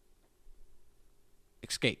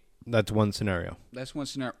escape. That's one scenario. That's one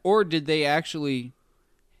scenario. Or did they actually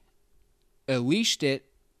unleashed it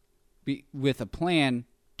with a plan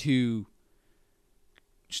to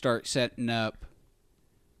start setting up,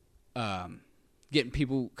 getting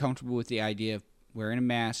people comfortable with the idea of wearing a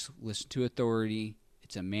mask, listen to authority.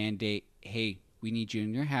 It's a mandate. Hey, we need you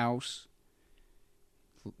in your house.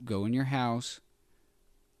 Go in your house.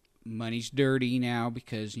 Money's dirty now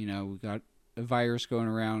because, we got a virus going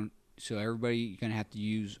around. So everybody going to have to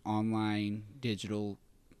use online, digital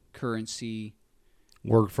currency.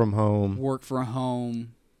 Work from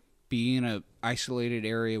home. Be in a isolated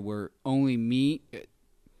area where only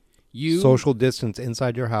you. Social distance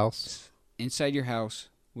inside your house. Inside your house,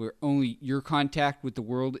 where only your contact with the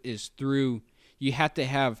world is through. You have to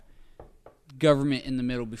have government in the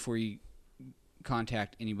middle before you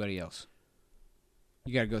contact anybody else.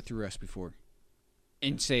 You got to go through us before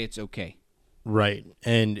and say it's okay. Right.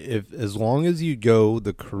 And as long as you go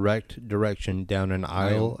the correct direction down an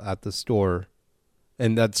aisle at the store,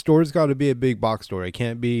 and that store's got to be a big box store. It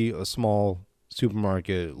can't be a small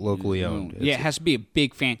supermarket locally owned. Yeah, it has to be a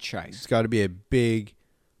big franchise. It's got to be a big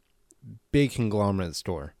conglomerate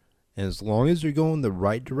store. And as long as you're going the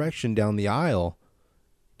right direction down the aisle,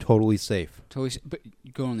 totally safe. But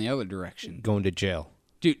going the other direction. Going to jail.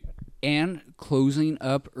 Dude, and closing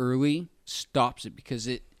up early stops it because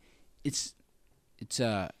it's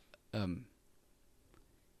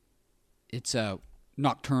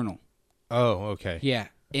nocturnal. Oh, okay. Yeah,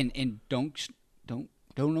 and don't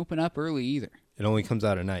open up early either. It only comes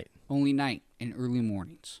out at night. Only night and early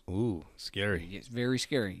mornings. Ooh, scary. It's very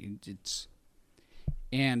scary.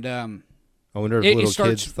 And I wonder if little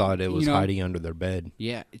kids thought it was hiding under their bed.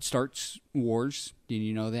 Yeah, it starts wars. Did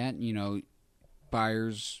you know that?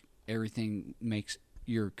 Fires, everything makes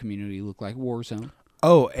your community look like a war zone.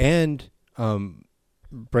 Oh, and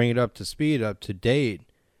bring it up to speed, up to date.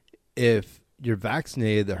 If you're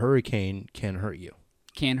vaccinated, the hurricane can hurt you.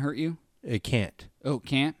 Can hurt you? It can't. Oh,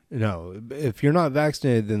 can't? No. If you're not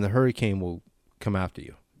vaccinated, then the hurricane will come after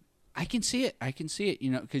you. I can see it.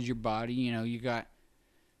 Because your body, you got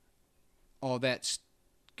all that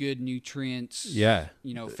good nutrients. Yeah.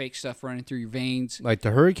 Fake stuff running through your veins. Like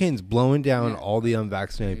the hurricane's blowing down all the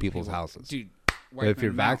unvaccinated people's houses. Dude, but if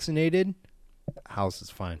you're vaccinated, house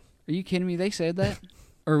is fine. Are you kidding me? They said that?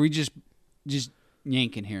 Or are we just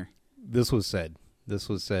yanking here? This was said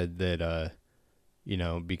that,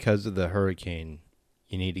 because of the hurricane,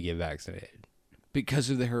 you need to get vaccinated. Because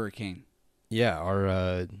of the hurricane? Yeah,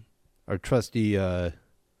 our trusty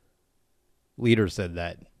leader said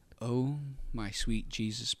that. Oh, my sweet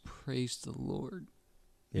Jesus, praise the Lord.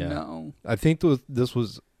 Yeah. No. I think this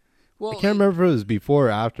was, well, I can't remember if it was before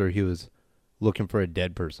or after he was looking for a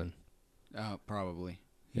dead person. Probably.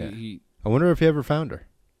 Yeah. I wonder if he ever found her.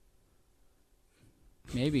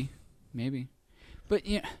 Maybe. But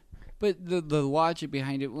the logic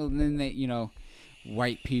behind it, well, then they,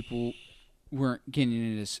 white people weren't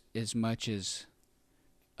getting it as much as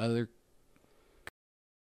other.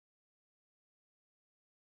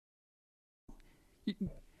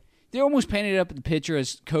 They almost painted up the picture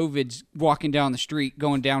as COVID's walking down the street,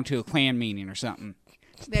 going down to a Klan meeting or something.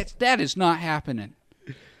 That is not happening.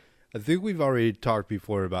 I think we've already talked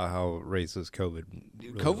before about how racist COVID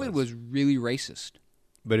really COVID was really racist.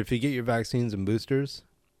 But if you get your vaccines and boosters,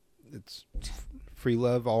 it's free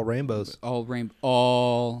love, all rainbows. All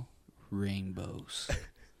rainbows.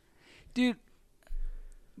 Dude,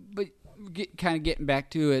 but kind of getting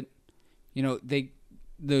back to it,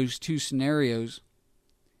 those two scenarios,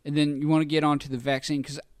 and then you want to get onto the vaccine,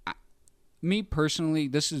 because me personally,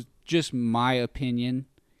 this is just my opinion,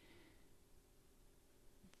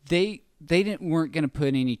 they weren't going to put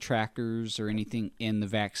any trackers or anything in the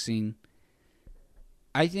vaccine.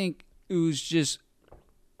 I think it was just,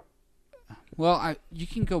 you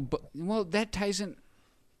can go, that ties in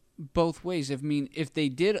both ways. I mean, if they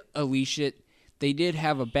did unleash it, they did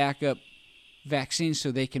have a backup vaccine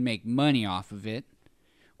so they can make money off of it.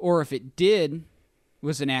 Or if it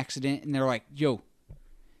was an accident and they're like, yo,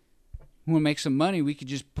 we want to make some money, we could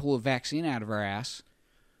just pull a vaccine out of our ass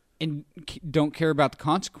and don't care about the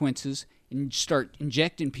consequences and start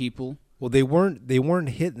injecting people. Well, they weren't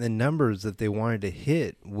hitting the numbers that they wanted to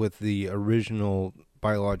hit with the original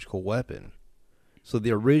biological weapon. So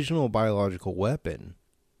the original biological weapon,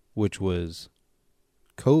 which was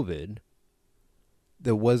COVID,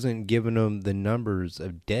 that wasn't giving them the numbers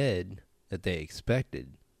of dead that they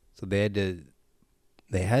expected. So they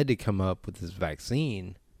had to come up with this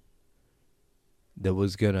vaccine that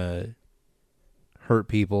was going to hurt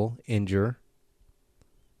people, injure,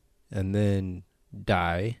 and then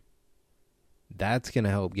die. That's going to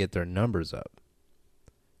help get their numbers up.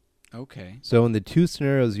 Okay. So in the two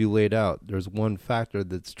scenarios you laid out, there's one factor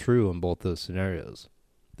that's true in both those scenarios,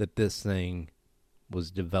 that this thing was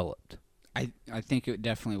developed. I think it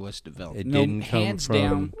definitely was developed. It no, didn't come hands from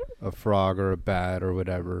down. a frog or a bat or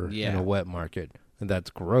whatever in Yeah. a wet market. And that's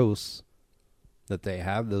gross that they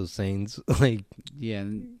have those things. Like, Yeah,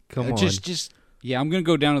 come on. Just yeah. I'm gonna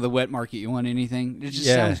go down to the wet market. You want anything? It just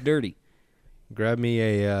Yeah. sounds dirty. Grab me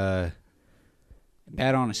a,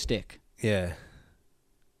 Bat on a stick. yeah.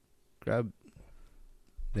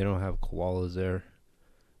 They don't have koalas there.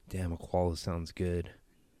 Damn, a koala sounds good.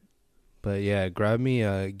 But yeah, give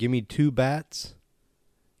me 2 bats.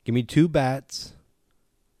 Give me 2 bats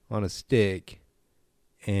on a stick.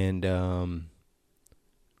 And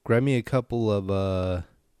grab me a couple of I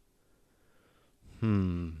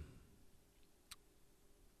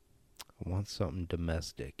want something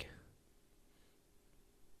domestic.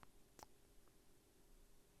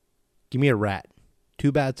 Give me a rat.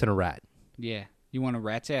 2 bats and a rat. Yeah. You want a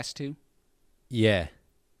rat's ass too? Yeah.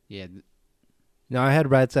 Yeah. No, I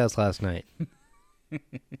had rat's ass last night. I'm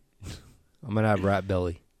gonna have rat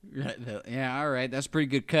belly. Yeah. All right. That's a pretty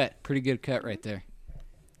good cut. Pretty good cut right there.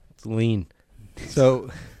 It's lean.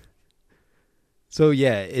 So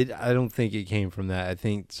yeah, I don't think it came from that. I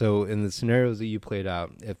think so in the scenarios that you played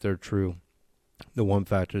out, if they're true, the one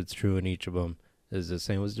factor that's true in each of them is the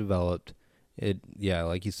same was developed. Yeah,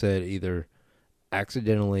 like you said, either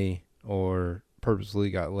accidentally or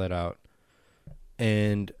purposely got let out.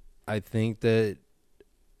 And I think that,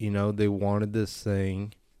 they wanted this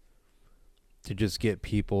thing to just get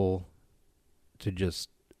people to just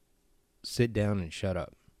sit down and shut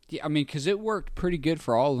up. Yeah, I mean, because it worked pretty good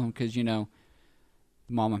for all of them. Because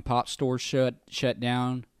mom and pop stores shut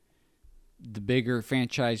down. The bigger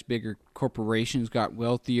corporations got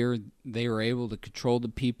wealthier. They were able to control the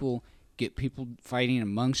people, get people fighting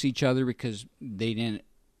amongst each other because they didn't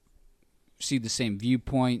see the same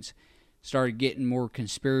viewpoints. Started getting more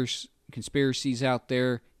conspiracies out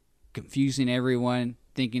there, confusing everyone,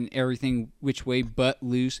 thinking everything which way but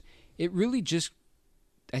loose. It really just,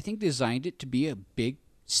 I think, designed it to be a big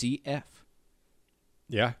CF.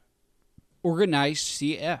 Yeah. Organized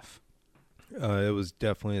CF. It was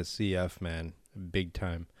definitely a CF, man. Big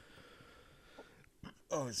time.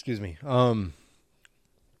 Oh, excuse me.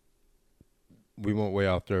 We went way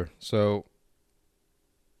off there. So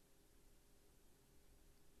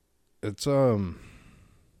it's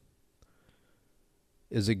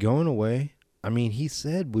is it going away? I mean, he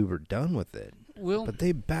said we were done with it. Well, But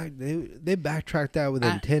they backtracked that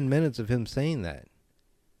within 10 minutes of him saying that.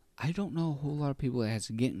 I don't know a whole lot of people that has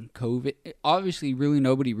getting COVID. Obviously, really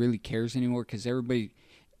nobody really cares anymore because everybody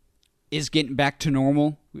is getting back to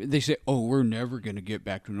normal. They say, "Oh, we're never going to get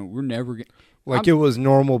back to normal. We're never going." It was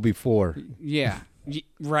normal before. Yeah,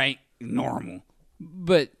 right, normal.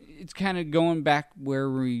 But it's kind of going back where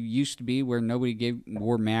we used to be, where nobody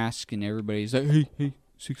wore masks and everybody's like, "Hey,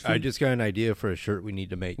 6 feet." I just got an idea for a shirt we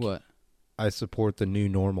need to make. What? I support the new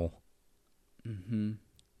normal. Mm-hmm.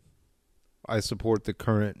 I support the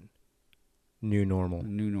current new normal.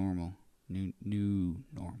 New normal. New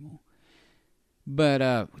normal. But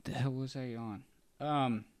what the hell was I on?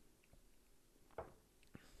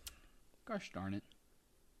 Gosh darn it.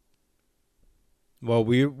 Well,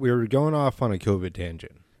 we were going off on a COVID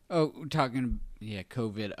tangent. Oh,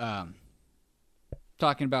 COVID.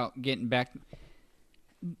 Talking about getting back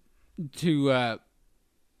to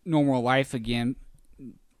normal life again.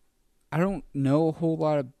 I don't know a whole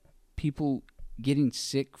lot of people getting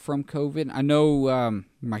sick from COVID. I know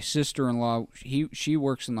my sister-in-law, she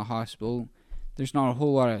works in the hospital. There's not a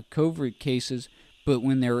whole lot of COVID cases, but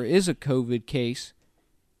when there is a COVID case,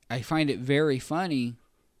 I find it very funny.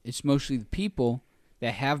 It's mostly the people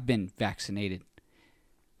that have been vaccinated.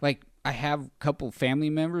 Like, I have a couple family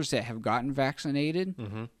members that have gotten vaccinated.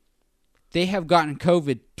 Mm-hmm. They have gotten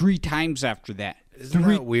COVID 3 times after that. Isn't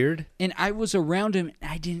that weird? And I was around him,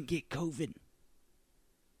 and I didn't get COVID.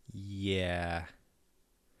 Yeah.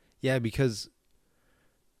 Yeah, because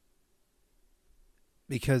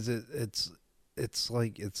it's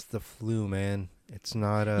like it's the flu, man. It's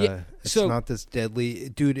not it's not this deadly,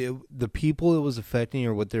 dude. The people it was affecting,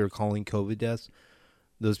 or what they were calling COVID deaths,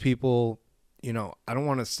 those people, I don't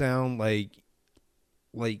want to sound like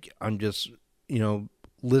I'm just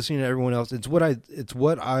listening to everyone else. It's what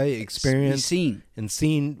I experienced and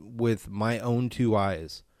seen with my own 2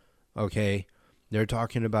 eyes. Okay, they're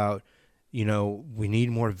talking about, we need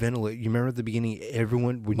more ventilators. You remember at the beginning,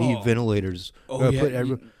 we need ventilators.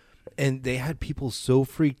 And they had people so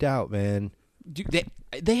freaked out, man. Dude,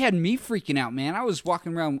 they had me freaking out, man. I was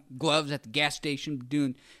walking around gloves at the gas station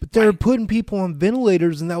doing. But they were putting people on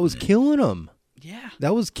ventilators, and that was killing them. Yeah,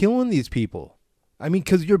 that was killing these people. I mean,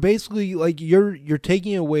 because you're basically you're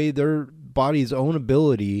taking away their body's own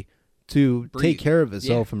ability to take care of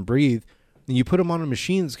itself and breathe and you put them on a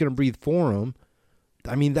machine that's going to breathe for them.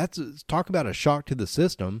 I mean, talk about a shock to the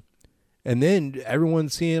system. And then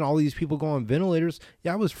everyone's seeing all these people go on ventilators.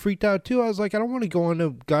 Yeah, I was freaked out too. I was like, I don't want to go on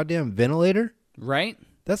a goddamn ventilator. Right?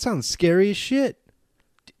 That sounds scary as shit.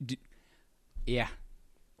 Yeah.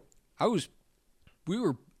 We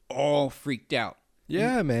were all freaked out.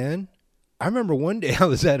 Yeah, man. I remember one day I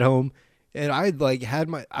was at home and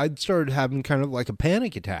I'd started having kind of like a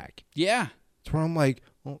panic attack. Yeah. That's where I'm like,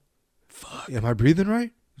 oh, fuck. Am I breathing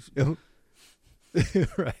right?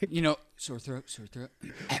 Right. You know, sore throat.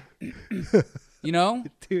 You know?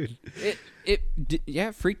 Dude.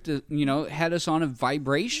 It freaked us, had us on a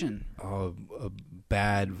vibration. Oh, a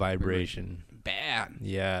bad vibration. Bad.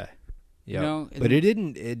 Yeah. Yeah. You know, but it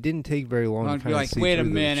didn't take very long to kind of see wait a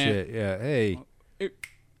through minute. this shit. Yeah. Hey.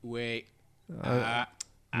 Wait. I'm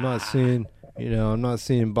not seeing, I'm not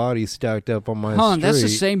seeing bodies stacked up on my street. That's the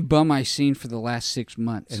same bum I seen for the last 6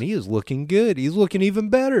 months. And he is looking good. He's looking even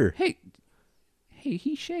better. Hey,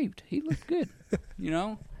 he shaved. He looked good.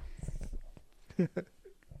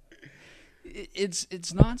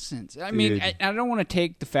 It's nonsense. I mean, I don't want to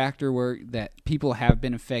take the factor where that people have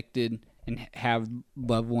been affected and have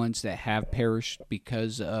loved ones that have perished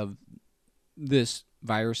because of this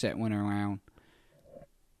virus that went around.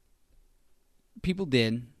 People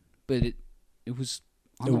did, but it was.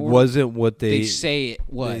 It wasn't what they say it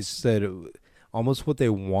was. They said it, almost what they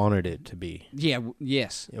wanted it to be. Yeah.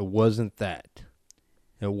 Yes. It wasn't that.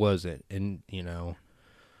 It wasn't, and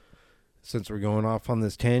since we're going off on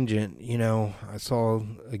this tangent, I saw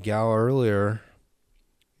a gal earlier,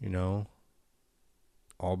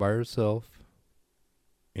 all by herself,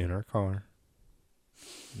 in her car,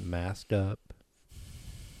 masked up,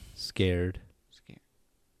 scared.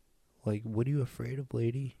 Like, what are you afraid of,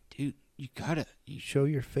 lady? Dude, you gotta show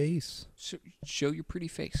your face. Show your pretty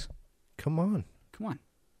face. Come on.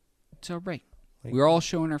 It's all right. We're all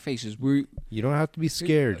showing our faces. You don't have to be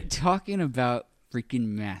scared. Talking about freaking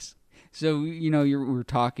masks. So, we're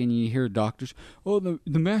talking, you hear doctors, oh, the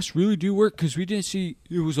masks really do work because we didn't see,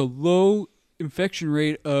 there was a low infection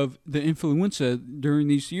rate of the influenza during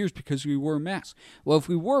these years because we wore masks. Well, if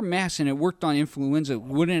we wore masks and it worked on influenza,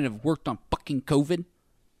 wouldn't it have worked on fucking COVID?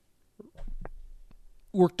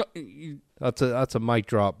 That's a mic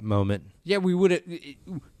drop moment. Yeah, we would have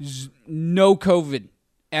no COVID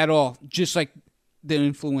at all, just like the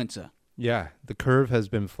influenza. Yeah, the curve has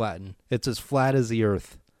been flattened. It's as flat as the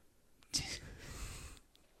earth.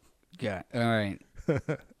 Yeah, all right.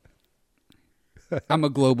 I'm a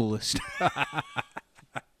globalist.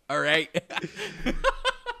 All right.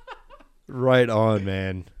 Right on,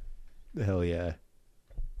 man. Hell yeah.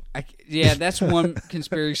 Yeah, that's one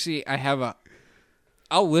conspiracy I have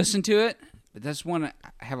I'll listen to it, but that's one I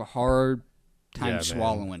have a hard time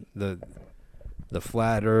swallowing. Man. The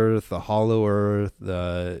flat Earth, the hollow Earth,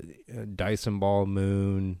 the Dyson ball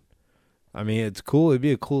moon. I mean, it's cool. It'd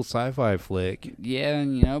be a cool sci-fi flick. Yeah,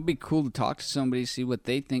 and it'd be cool to talk to somebody, see what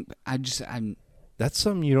they think. But I'm. That's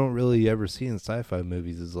something you don't really ever see in sci-fi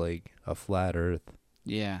movies. Is like a flat Earth.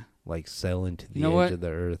 Yeah. Like sailing to the edge of the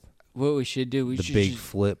Earth. What we should do? The big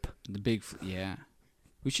flip. Yeah.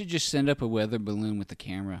 We should just send up a weather balloon with the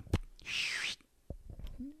camera.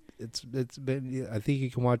 It's been. I think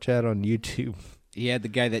you can watch that on YouTube. Yeah, the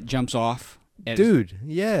guy that jumps off. Dude,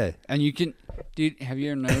 yeah. And you can, have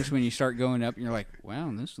you ever noticed when you start going up and you're like,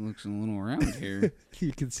 wow, this looks a little round here.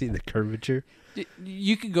 You can see the curvature.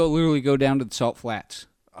 You could literally go down to the salt flats.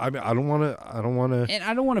 I mean, I don't want to. And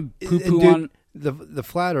I don't want to poo-poo on. The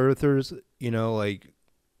flat earthers, I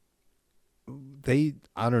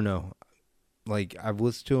don't know. Like, I've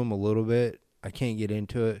listened to them a little bit. I can't get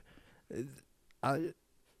into it.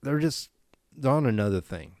 They're on another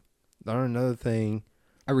thing.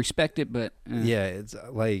 I respect it, but yeah, it's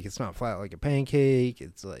like it's not flat like a pancake.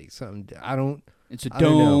 It's like something It's a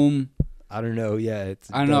dome. I don't know. Yeah, it's.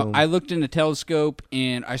 I don't know. I looked in the telescope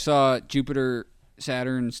and I saw Jupiter,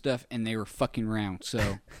 Saturn, and stuff, and they were fucking round.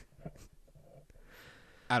 So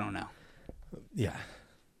I don't know. Yeah.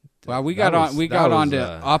 Well, we got on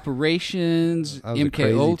to operations,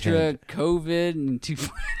 MK Ultra, COVID,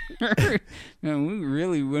 and we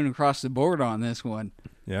really went across the board on this one.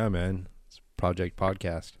 Yeah, man. It's Project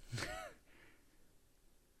Podcast.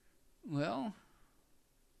 Well,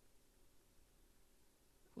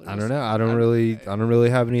 I don't know. I don't really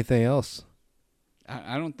have anything else.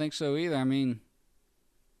 I don't think so either. I mean,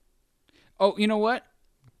 oh, you know what?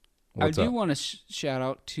 What's I do up? want to shout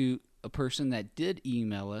out to a person that did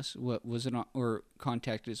email us. What was it on, or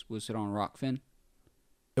contact us? Was it on Rockfin?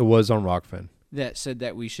 It was on Rockfin. That said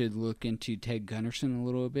that we should look into Ted Gunderson a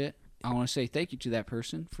little bit. I want to say thank you to that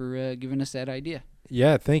person for giving us that idea.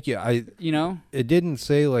 Yeah, thank you. It didn't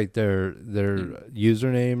say like their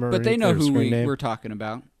username or but they know their who screen name. we're talking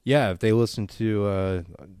about. Yeah, if they listen to us,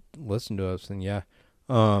 then yeah.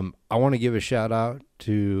 I want to give a shout out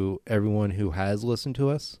to everyone who has listened to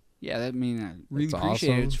us. Yeah, I really That's appreciate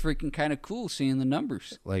it. awesome. It's freaking kind of cool seeing the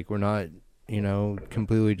numbers. Like we're not,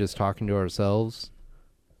 completely just talking to ourselves,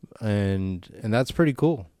 and that's pretty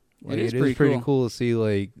cool. Like, it is pretty cool to see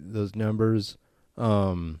like those numbers.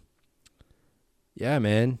 Yeah,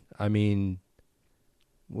 man. I mean,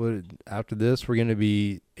 after this, we're gonna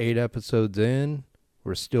be 8 episodes in.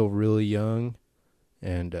 We're still really young,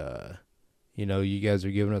 and you guys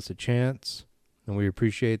are giving us a chance, and we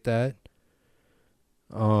appreciate that.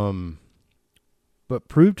 But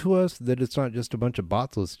prove to us that it's not just a bunch of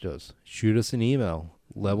bots listening to us. Shoot us an email,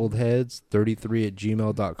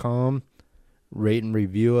 leveledheads33@gmail.com. Rate and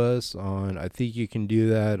review us on, I think you can do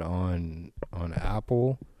that on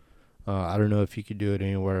Apple. I don't know if you could do it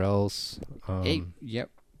anywhere else. Yep.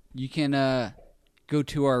 You can go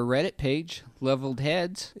to our Reddit page, Leveled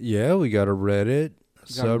Heads. Yeah, we got a Reddit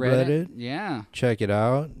subreddit. Yeah. Check it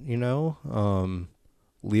out,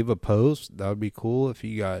 leave a post. That would be cool if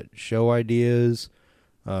you got show ideas,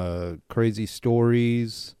 crazy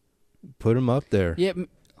stories, put them up there. Yeah,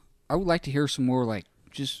 I would like to hear some more, like,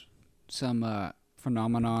 just some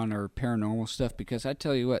phenomenon or paranormal stuff, because I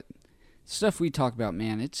tell you what, stuff we talk about,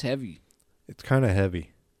 man, it's heavy. It's kind of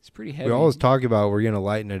heavy. It's pretty heavy. We always talk about we're going to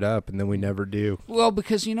lighten it up, and then we never do. Well,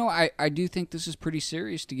 because, I do think this is pretty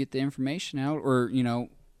serious to get the information out, or, at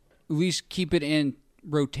least keep it in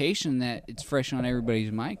rotation that it's fresh on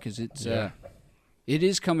everybody's mind, because it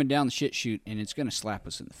is coming down the shit chute, and it's going to slap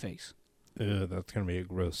us in the face. That's going to be a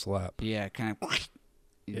gross slap. Yeah, kind of.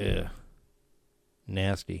 Yeah.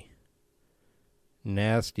 Nasty.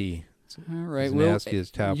 All right, as Will, nasty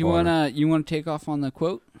as tap you water. wanna take off on the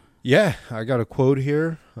quote? Yeah, I got a quote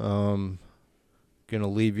here. Gonna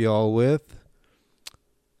leave you all with: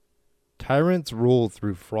 tyrants rule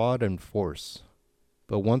through fraud and force,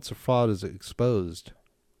 but once the fraud is exposed,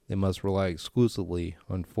 they must rely exclusively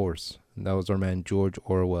on force. And that was our man George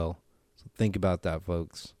Orwell. So think about that,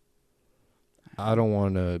 folks. I don't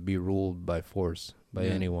want to be ruled by force by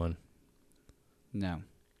anyone. No.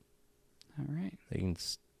 All right. They can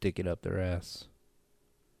stick it up their ass.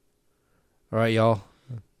 All right, y'all.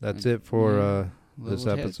 That's it for this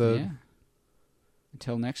episode.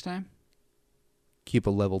 Until next time. Keep a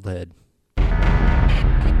leveled head.